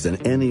hires than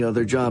any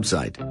other job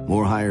site,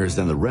 more hires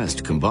than the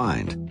rest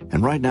combined.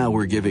 And right now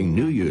we're giving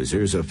new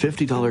users a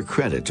 $50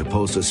 credit to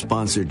post a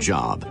sponsored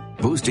job,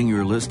 boosting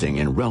your listing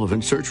and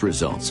relevant search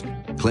results.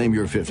 Claim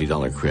your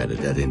 $50 credit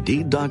at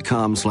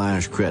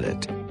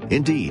Indeed.com/credit.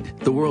 Indeed,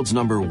 the world's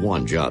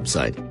 #1 job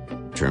site.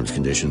 Terms,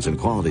 conditions, and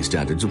quality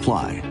standards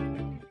apply.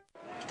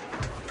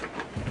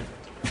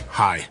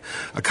 Hi.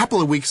 A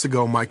couple of weeks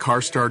ago, my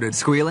car started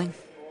squealing?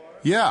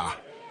 Yeah.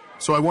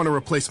 So I want to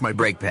replace my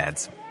brake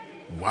pads.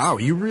 Wow,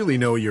 you really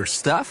know your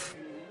stuff?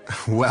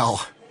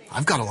 Well,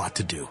 I've got a lot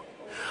to do.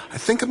 I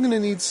think I'm going to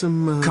need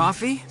some...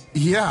 coffee?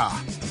 Yeah.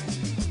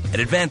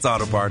 At Advance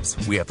Auto Parts,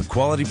 we have the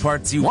quality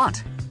parts you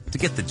want to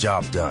get the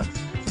job done.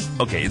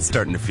 Okay, it's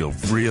starting to feel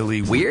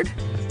really... weird?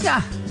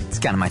 Yeah, it's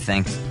kind of my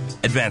thing.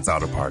 Advance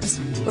Auto Parts.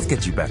 Let's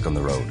get you back on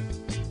the road.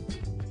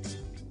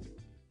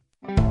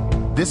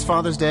 This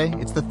Father's Day,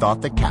 it's the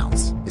thought that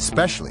counts,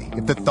 especially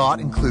if the thought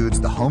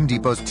includes the Home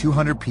Depot's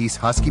 200-piece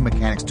Husky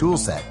Mechanics tool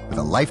set with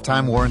a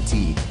lifetime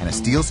warranty and a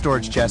steel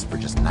storage chest for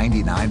just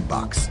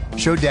 $99.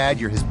 Show Dad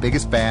you're his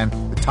biggest fan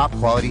with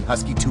top-quality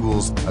Husky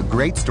tools, a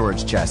great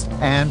storage chest,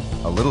 and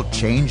a little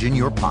change in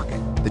your pocket.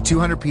 The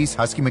 200-piece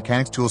Husky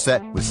Mechanics tool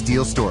set with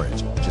steel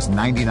storage, just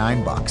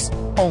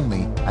 $99.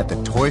 Only at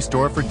the Toy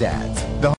Store for Dads.